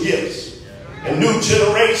spiritual gifts. A new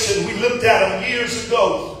generation, we looked at them years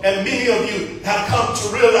ago, and many of you have come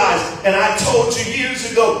to realize, and I told you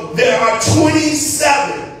years ago, there are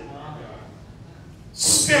 27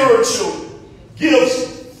 spiritual gifts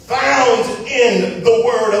found in the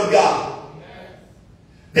Word of God.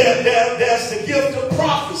 There's the gift of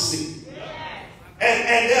prophecy.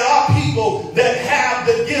 And there are people that have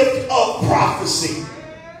the gift of prophecy.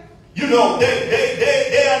 You know,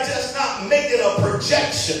 they are just not making a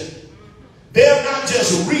projection. They're not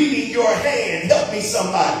just reading your hand. Help me,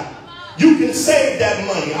 somebody. You can save that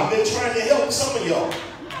money. I've been trying to help some of y'all.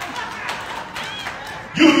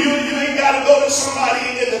 You ain't got to go to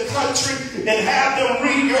somebody in the country and have them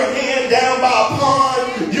read your hand down by a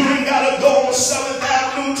pond. You ain't got to go on 7th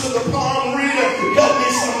Avenue to the palm reader. Help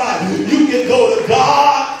me, somebody. You can go to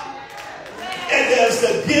God, and there's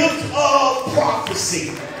the gift of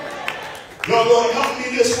prophecy. Y'all going to help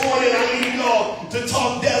me this morning? I need y'all to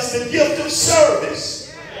talk. There's the gift of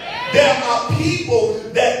service. There are people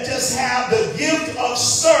that just have the gift of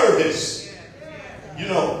service. You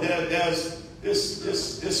know, there's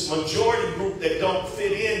this majority group that don't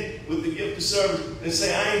fit in with the gift of service. They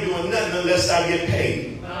say, I ain't doing nothing unless I get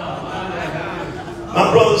paid. My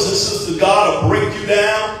brothers and sisters, God will break you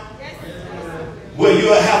down where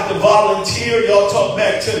you'll have to volunteer. Y'all talk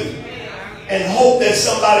back to me. And hope that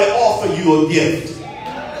somebody offer you a gift.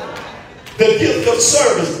 The gift of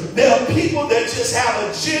service. There are people that just have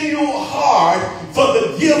a genuine heart for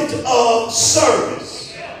the gift of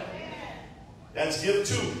service. That's gift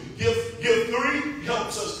 2. Gift 3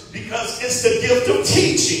 helps us because it's the gift of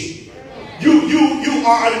teaching. You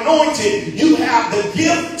are anointed. You have the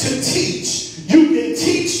gift to teach. You can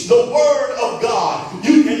teach the Word of God.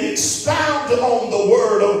 You can expound on the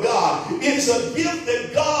Word of God. It's a gift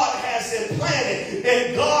that God has implanted.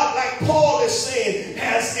 And God, like Paul is saying,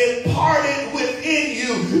 has imparted within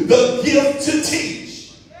you the gift to teach.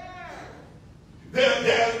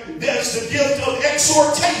 There's the gift of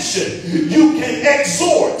exhortation. You can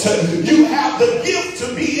exhort. You have the gift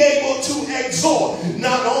to be able to exhort.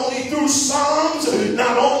 Not only through psalms,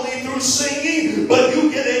 not only through singing, but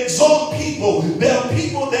you can exhort people. There are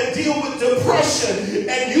people that deal with depression,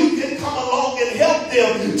 and you can come along and help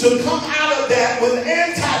them to come out of that with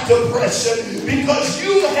anti-depression because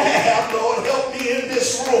you have, Lord, help me in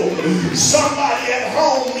this room. Somebody at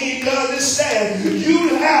home needs to understand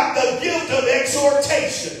you have the gift of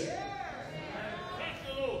exhortation.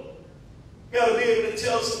 You got to be able to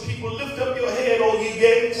tell some people, lift up your head, O ye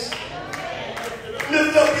gates.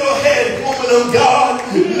 Lift up your head, woman of God.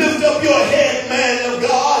 Lift up your head, man of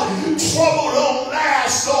God. Trouble don't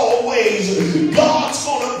last always. God's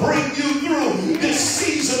going to bring you through this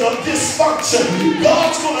season of dysfunction.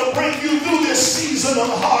 God's going to bring you through this season of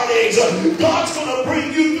heartaches. God's going to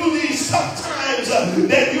bring you through these tough times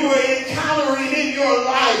that you are encountering in your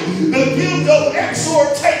life. The gift of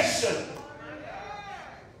exhortation.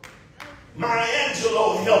 Maya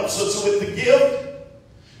Angelou helps us with the gift.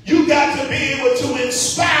 You got to be able to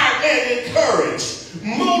inspire and encourage,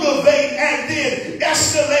 motivate, and then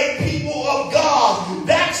escalate people of God.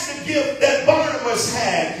 That's the gift that Barnabas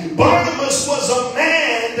had. Barnabas was a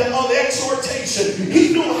man of exhortation.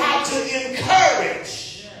 He knew how to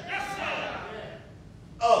encourage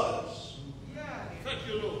others.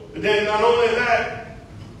 But then not only that,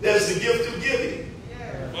 there's the gift of giving.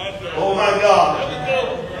 Oh my God.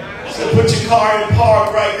 So put your car in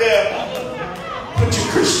park right there. Put your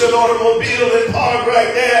Christian automobile in park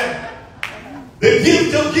right there. The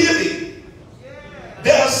gift of giving.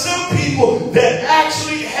 There are some people that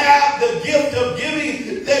actually have the gift of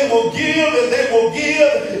giving. They will give and they will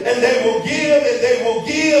give and they will give and they will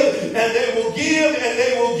give and they will give and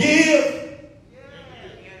they will give.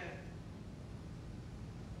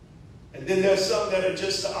 And then there's some that are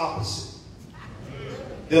just the opposite.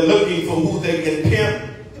 They're looking for who they can pimp,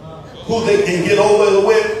 who they can get over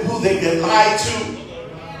with, who they can lie to,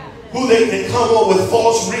 who they can come up with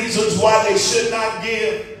false reasons why they should not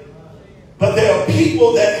give. But there are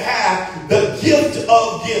people that have the gift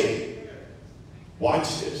of giving.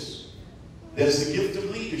 Watch this. There's the gift of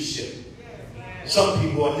leadership. Some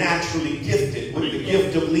people are naturally gifted with the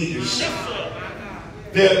gift of leadership.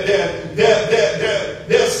 There's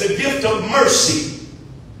the gift of mercy.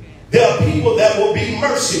 There are people that will be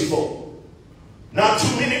merciful. Not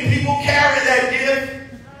too many people carry that gift.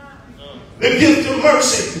 The gift of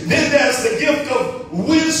mercy. Then there's the gift of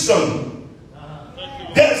wisdom.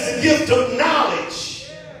 There's the gift of knowledge.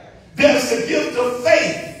 There's the gift of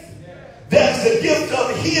faith. There's the gift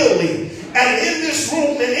of healing. And in this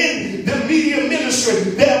room and in the media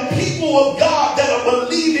ministry, there are people of God that are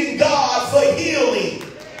believing God for healing.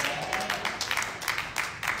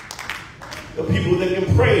 The people that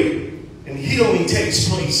can pray and healing takes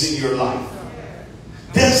place in your life.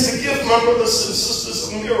 There's the gift, my brothers and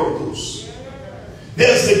sisters, of miracles.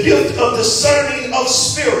 There's the gift of discerning of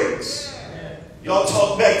spirits. Y'all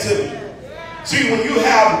talk back to me. See, when you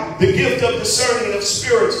have the gift of discerning of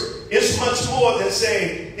spirits, it's much more than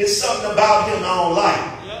saying it's something about him I don't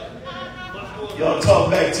like. Y'all talk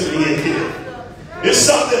back to me in here. It's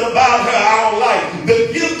something about her I don't like.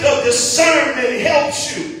 The gift of discernment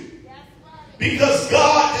helps you. Because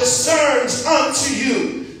God discerns unto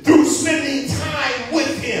you through spending time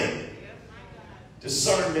with him.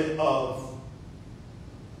 Discernment of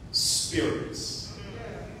spirits.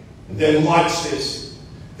 And then watch this.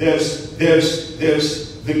 There's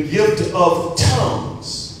the gift of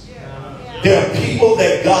tongues. There are people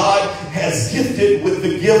that God has gifted with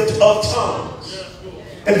the gift of tongues.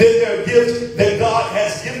 And then there are gifts that God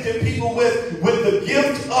has gifted people with the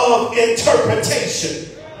gift of interpretation.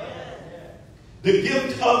 The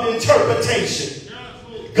gift of interpretation.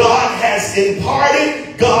 God has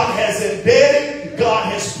imparted, God has embedded,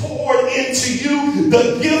 God has poured into you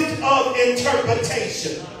the gift of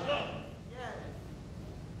interpretation.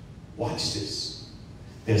 Watch this.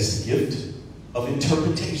 There's the gift of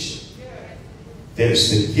interpretation. There's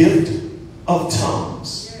the gift of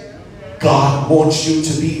tongues. God wants you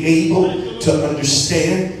to be able to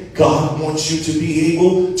understand. God wants you to be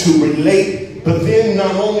able to relate. But then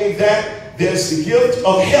not only that, there's the gift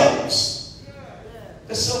of helps.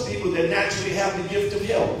 There's some people that naturally have the gift of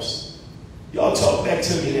helps. Y'all talk back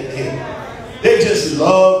to me in here. They just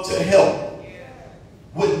love to help.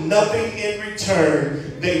 With nothing in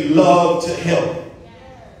return, they love to help.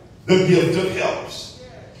 The gift of helps.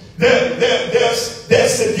 There's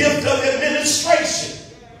the gift of administration.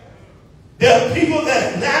 There are people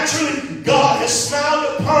that naturally God has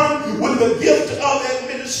smiled upon with the gift of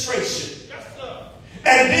administration.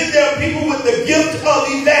 And then there are people with the gift of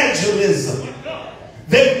evangelism.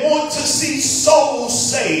 They want to see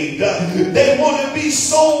souls saved. They want to be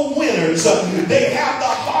soul winners. They have the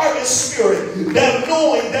harvest spirit. They're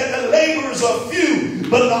knowing that the laborers are few,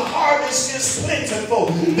 but the harvest is plentiful.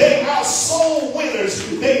 They are soul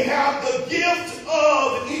winners. They have the gift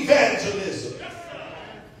of evangelism.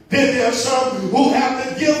 Then there are some who have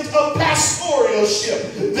the gift of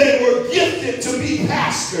pastoralship. They were gifted to be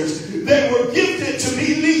pastors. They were gifted to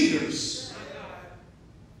be leaders.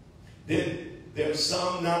 Then there's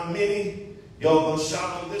some, not many, y'all gonna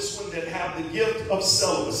shout on this one, that have the gift of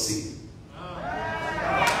celibacy.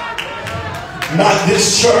 Not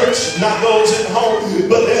this church, not those at home,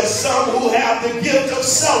 but there's some who have the gift of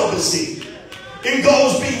celibacy. It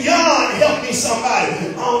goes beyond, help me somebody.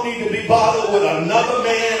 I don't need to be bothered with another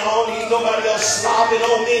man. I don't need nobody else slobbing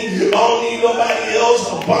on me. I don't need nobody else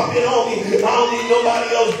bumping on me. I don't need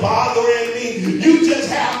nobody else bothering me. You just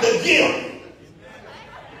have the gift.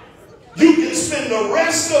 You can spend the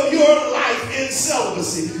rest of your life in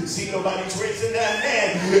celibacy. See, nobody's raising that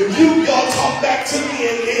hand. Y'all talk back to me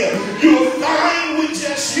in here. You're fine with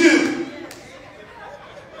just you.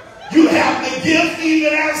 You have the gift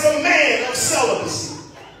even as a man of celibacy.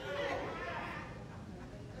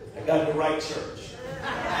 I got the right church.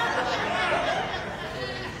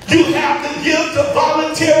 You have the gift of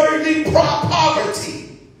voluntarily poverty.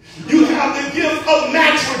 You have the gift of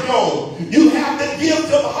matrimony. You have the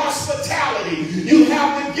gift of hospitality. You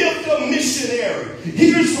have the gift of missionary.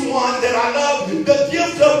 Here's the one that I love, the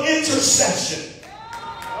gift of intercession.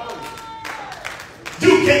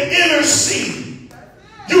 intercede.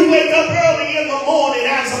 You wake up early in the morning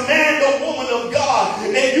as a man or woman of God,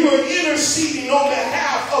 and you're interceding on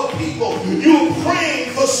behalf of people. You're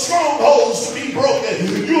praying for strongholds to be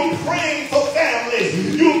broken. You're praying for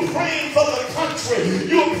families. You're praying for the country.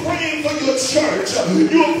 You're praying for your church.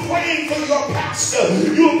 You're praying for your pastor.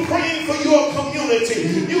 You're praying for your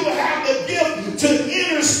community. You have the gift to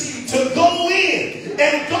intercede, to go in,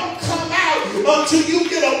 and don't come out until you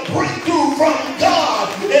get a breakthrough from God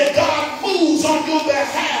and God moves on your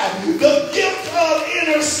behalf. The gift of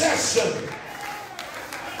intercession.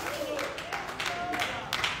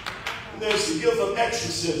 There's the gift of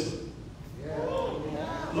exorcism.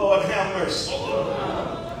 Lord have mercy.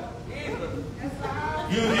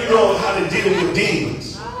 You know how to deal with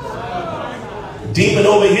demons. Demon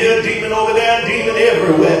over here, demon over there, demon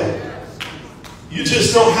everywhere. You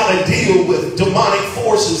just know how to deal with demonic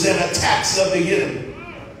forces and attacks of the enemy.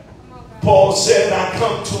 Paul said, I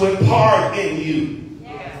come to impart in you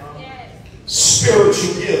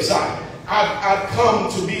spiritual gifts. I've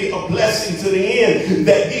come to be a blessing to the end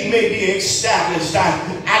that ye may be established.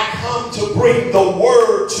 I come to bring the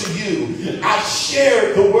word to you. I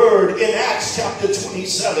shared the word in Acts chapter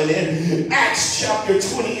 27 and Acts chapter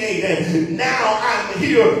 28. And now I'm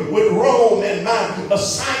here with Rome, and my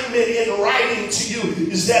assignment in writing to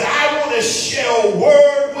you is that I want to share a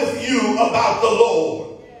word with you about the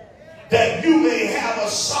Lord, that you may have a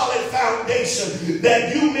solid foundation,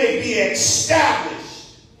 that you may be established.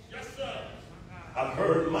 I've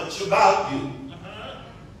heard much about you.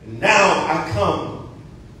 And now I come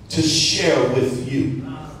to share with you.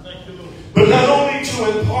 But not only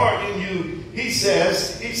to impart in you, he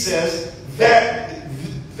says that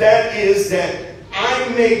is that I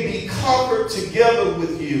may be comforted together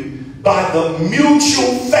with you by the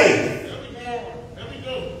mutual faith.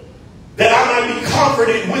 That I might be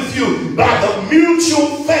comforted with you by the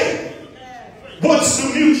mutual faith. What's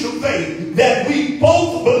the mutual faith? That we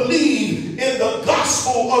both believe in the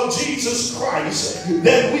gospel of Jesus Christ.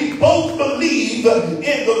 That we both believe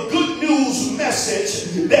in the good news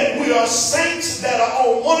message. That we are saints that are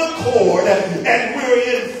on one accord. And we're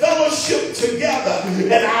in fellowship together.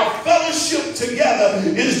 And our fellowship together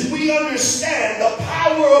is we understand the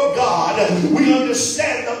power of God. We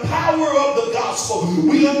understand the power of the gospel.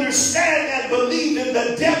 We understand and believe in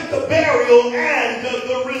the death, the burial, and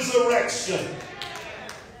the resurrection.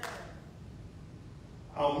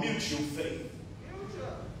 Our mutual faith.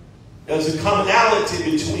 There's a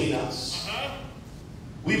commonality between us.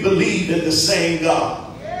 We believe in the same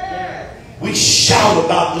God. We shout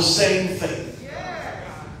about the same faith.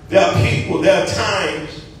 There are people, there are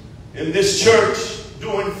times in this church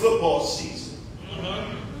during football season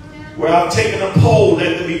where I've taken a poll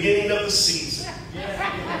at the beginning of the season.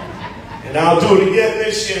 And I'll do it again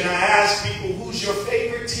this year, and I ask people, who's your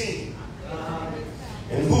favorite team?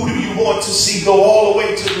 And who do you want to see go all the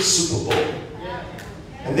way to the Super Bowl?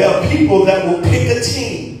 And there are people that will pick a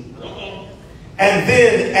team. And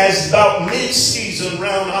then as about mid-season,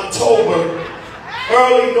 around October,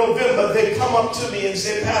 early November, they come up to me and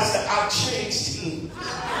say, Pastor, I've changed teams.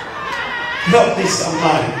 Help me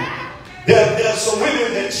somebody. There are some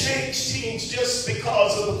women that change teams just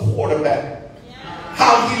because of the quarterback.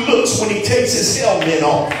 How he looks when he takes his helmet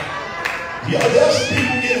off. Yeah, there's some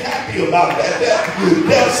people get happy about that.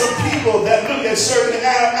 There's some people that look at certain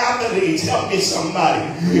athletes, help me somebody,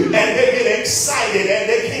 and they get excited and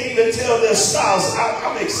they can't even tell their spouse,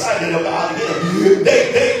 I'm excited about him.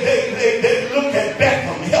 They look at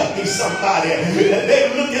Beckham, help me somebody, and they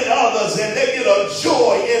look at others and they get a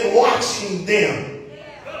joy in watching them.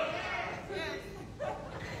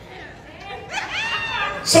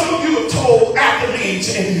 Some of you have told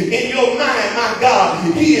athletes in your mind, my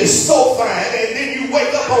God, he is so fine. And then you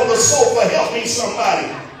wake up on the sofa, help me somebody,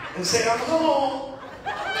 and say, I'm home.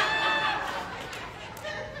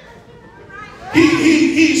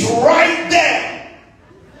 He's right there.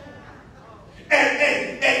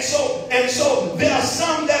 And so there are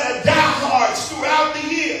some that are diehards throughout the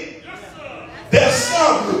year. There's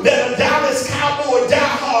some that are Dallas Cowboy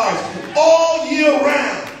diehards all year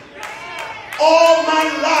round. All my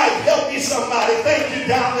life, help me somebody, thank you,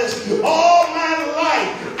 Dallas. All my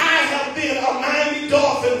life, I have been a Miami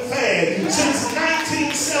Dolphin fan since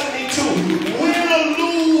 1972. Win or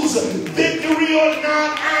lose, victory or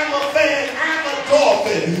not, I'm a fan, I'm a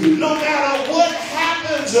Dolphin. No matter what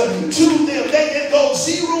happens to them, they can go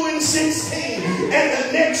 0-16, and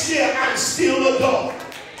the next year I'm still a Dolphin.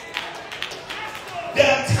 There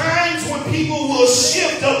are times when people will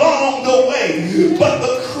shift along the way, but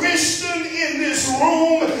the Christian in this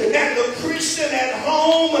room and the Christian at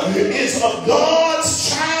home is a God's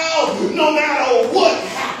child no matter what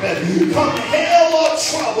happens. happen, come hell or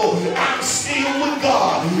trouble, I'm still with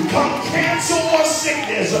God. Come cancer or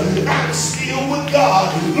sickness, I'm still with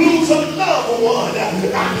God. Lose a loved one,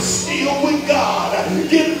 I'm still with God.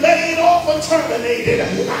 Get laid off or terminated,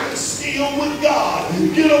 I'm still with God.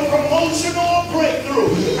 Get a promotion or a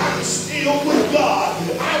breakthrough, I'm still with God.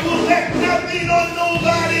 I will let nothing or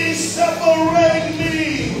nobody separate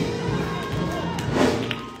me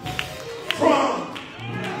from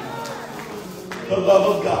the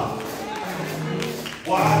love of God.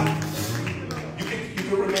 Why? You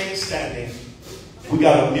can remain standing. We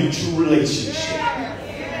got a mutual relationship.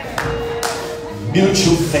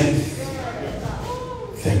 Mutual faith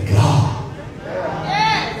that God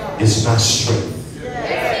is my strength.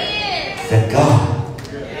 That God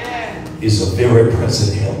is a very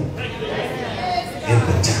present help in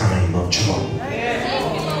the time of trouble.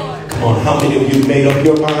 Come on, how many of you made up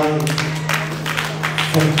your mind?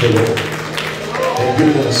 Thank the Lord that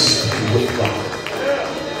you're going to stay with God.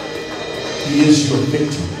 He is your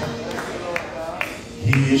victory.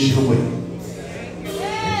 He is your way.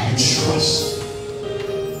 And you trust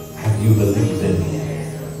and you believe in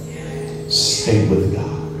Him. Stay with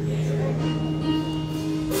God.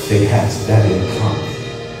 They have that in common.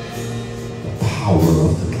 The power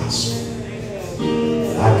of the gospel.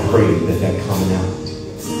 I pray that that commonality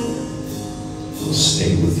will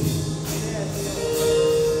stay with you.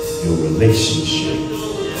 Your relationship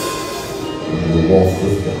and your walk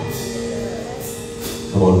with God.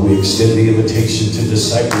 Come on, we extend the invitation to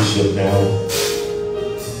discipleship now.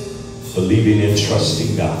 Believing and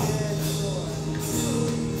trusting God.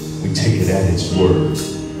 We take it at its word.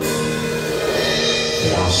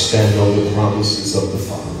 And I'll stand on the promises of the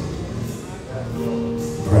Father.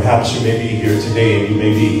 Perhaps you may be here today and you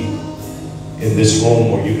may be in this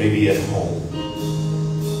room or you may be at home.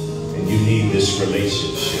 And you need this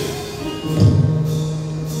relationship.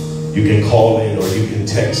 You can call in or you can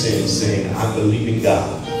text in saying, I'm believing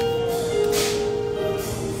God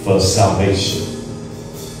for salvation.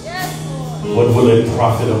 What will it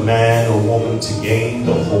profit a man or woman to gain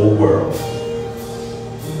the whole world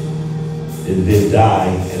and then die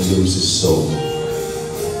and lose his soul?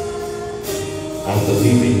 I'm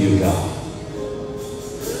believing you, God.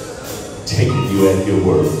 Taking you at your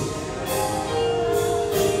word.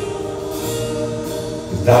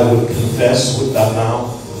 If thou would confess with thy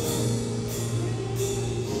mouth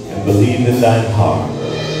and believe in thine heart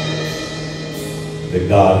that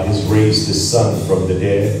God has raised his Son from the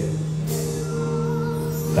dead,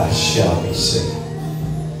 thou shalt be saved.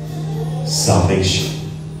 Salvation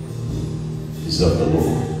is of the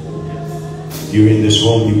Lord. If you're in this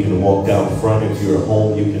room, you can walk down front. If you're at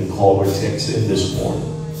home, you can call or text in this morning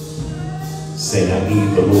saying, I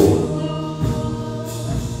need the Lord.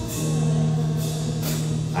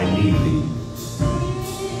 I need thee.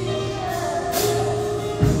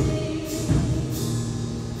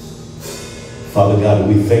 Father God,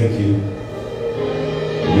 we thank you.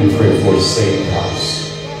 We pray for a saved house.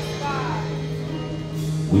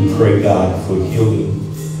 We pray, God, for healing.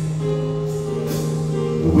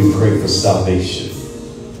 We pray for salvation.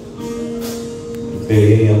 If there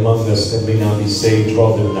are any among us that may not be saved,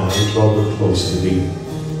 draw them nigh, draw them close to thee.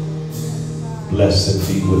 Bless and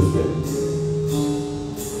be with them.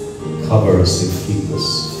 Cover us and keep us.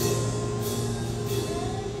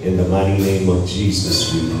 In the mighty name of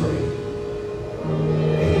Jesus we pray.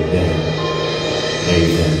 Amen.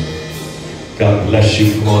 Amen. God bless you.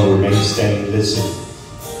 Come on, remain standing. Listen.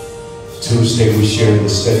 Tuesday we shared the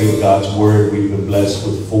study of God's Word. We've been blessed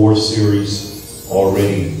with 4 series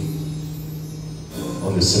already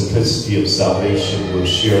on the simplicity of salvation. We'll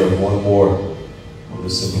share one more on the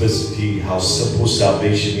simplicity, how simple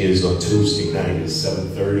salvation is on Tuesday night at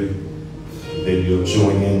 7:30. Then you'll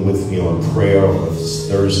join in with me on prayer on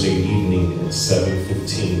Thursday evening at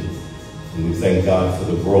 7:15. And we thank God for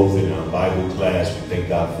the growth in our Bible class. We thank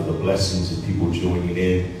God for the blessings of people joining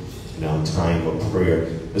in our time of prayer.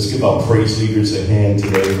 Let's give our praise leaders a hand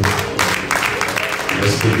today.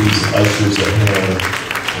 Let's give these ushers a hand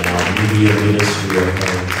and our media ministry a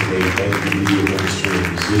hand today. Thank you, media ministry and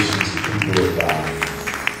musicians and people of God.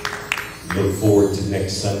 Look forward to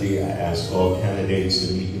next Sunday. I ask all candidates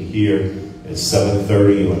to meet me here at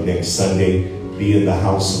 7:30 on next Sunday. Be in the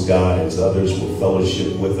house of God as others will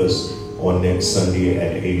fellowship with us on next Sunday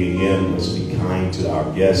at 8 a.m. Let's be kind to our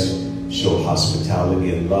guests. Show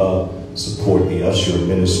hospitality and love. Support the usher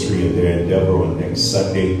ministry in their endeavor on next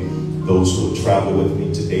Sunday. Those who will travel with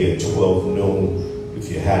me today at 12 noon,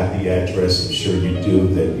 if you have the address, I'm sure you do,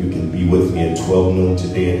 that you can be with me at 12 noon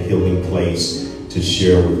today at Healing Place to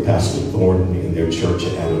share with Pastor Thornton in their church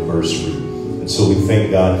anniversary. And so we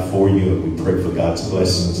thank God for you, and we pray for God's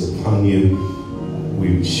blessings upon you.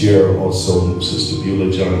 We share also Sister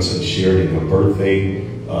Beulah Johnson shared in her birthday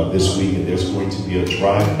this week, and there's going to be a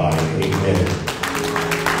drive-by, amen,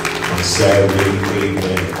 on Saturday,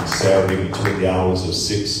 amen, on Saturday between the hours of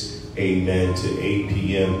 6, amen, to 8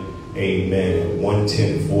 p.m., amen, at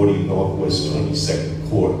 11040 Northwest 22nd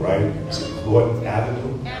Court, right? Is it Court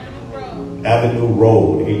Avenue? Avenue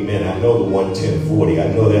Road, amen. I know the 11040. I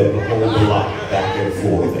know that the whole block back and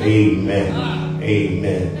forth. Amen.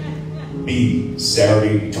 Amen. B,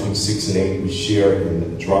 Saturday between 6 and 8, we share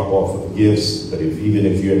and drop off of gifts. But even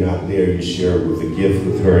if you're not there, you share with a gift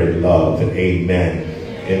with her in love. And amen.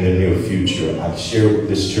 In the near future, I've shared with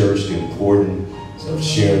this church the importance of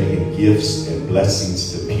sharing in gifts and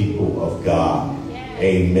blessings to people of God.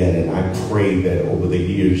 Amen. And I pray that over the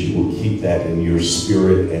years you will keep that in your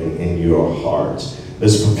spirit and in your heart.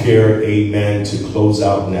 Let's prepare, amen, to close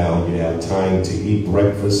out now. You have time to eat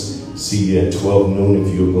breakfast. See you at 12 noon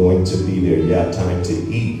if you're going to be there. You have time to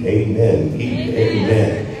eat. Amen. Eat.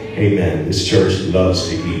 Amen. Amen. This church loves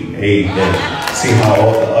to eat. Amen. See how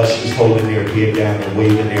all the ushers holding their head down and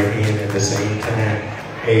waving their hand at the same time.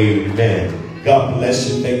 Amen. God bless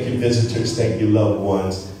you. Thank you, visitors. Thank you, loved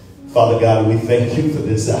ones. Father God, we thank you for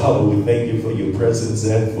this hour. We thank you for your presence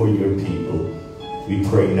and for your people. We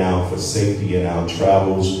pray now for safety in our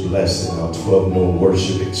travels. Bless in our 12 noon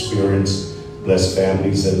worship experience. Bless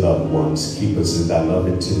families and loved ones. Keep us in thy love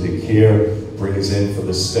and tender care. Bring us in for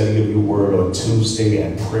the study of your word on Tuesday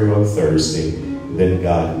and prayer on Thursday. Then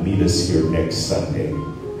God, meet us here next Sunday.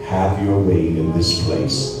 Have your way in this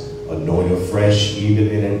place. Anoint afresh, even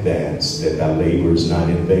in advance, that thy labor is not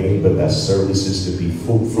in vain, but thy service is to be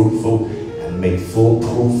fruitful and make full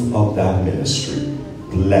proof of thy ministry.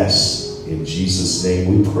 Bless, in Jesus'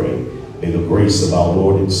 name we pray. May the grace of our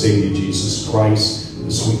Lord and Savior Jesus Christ, the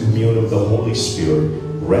sweet commune of the Holy Spirit,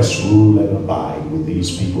 rest, rule, and abide with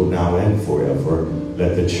these people now and forever.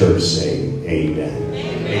 Let the church say, amen.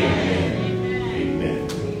 Amen. Amen.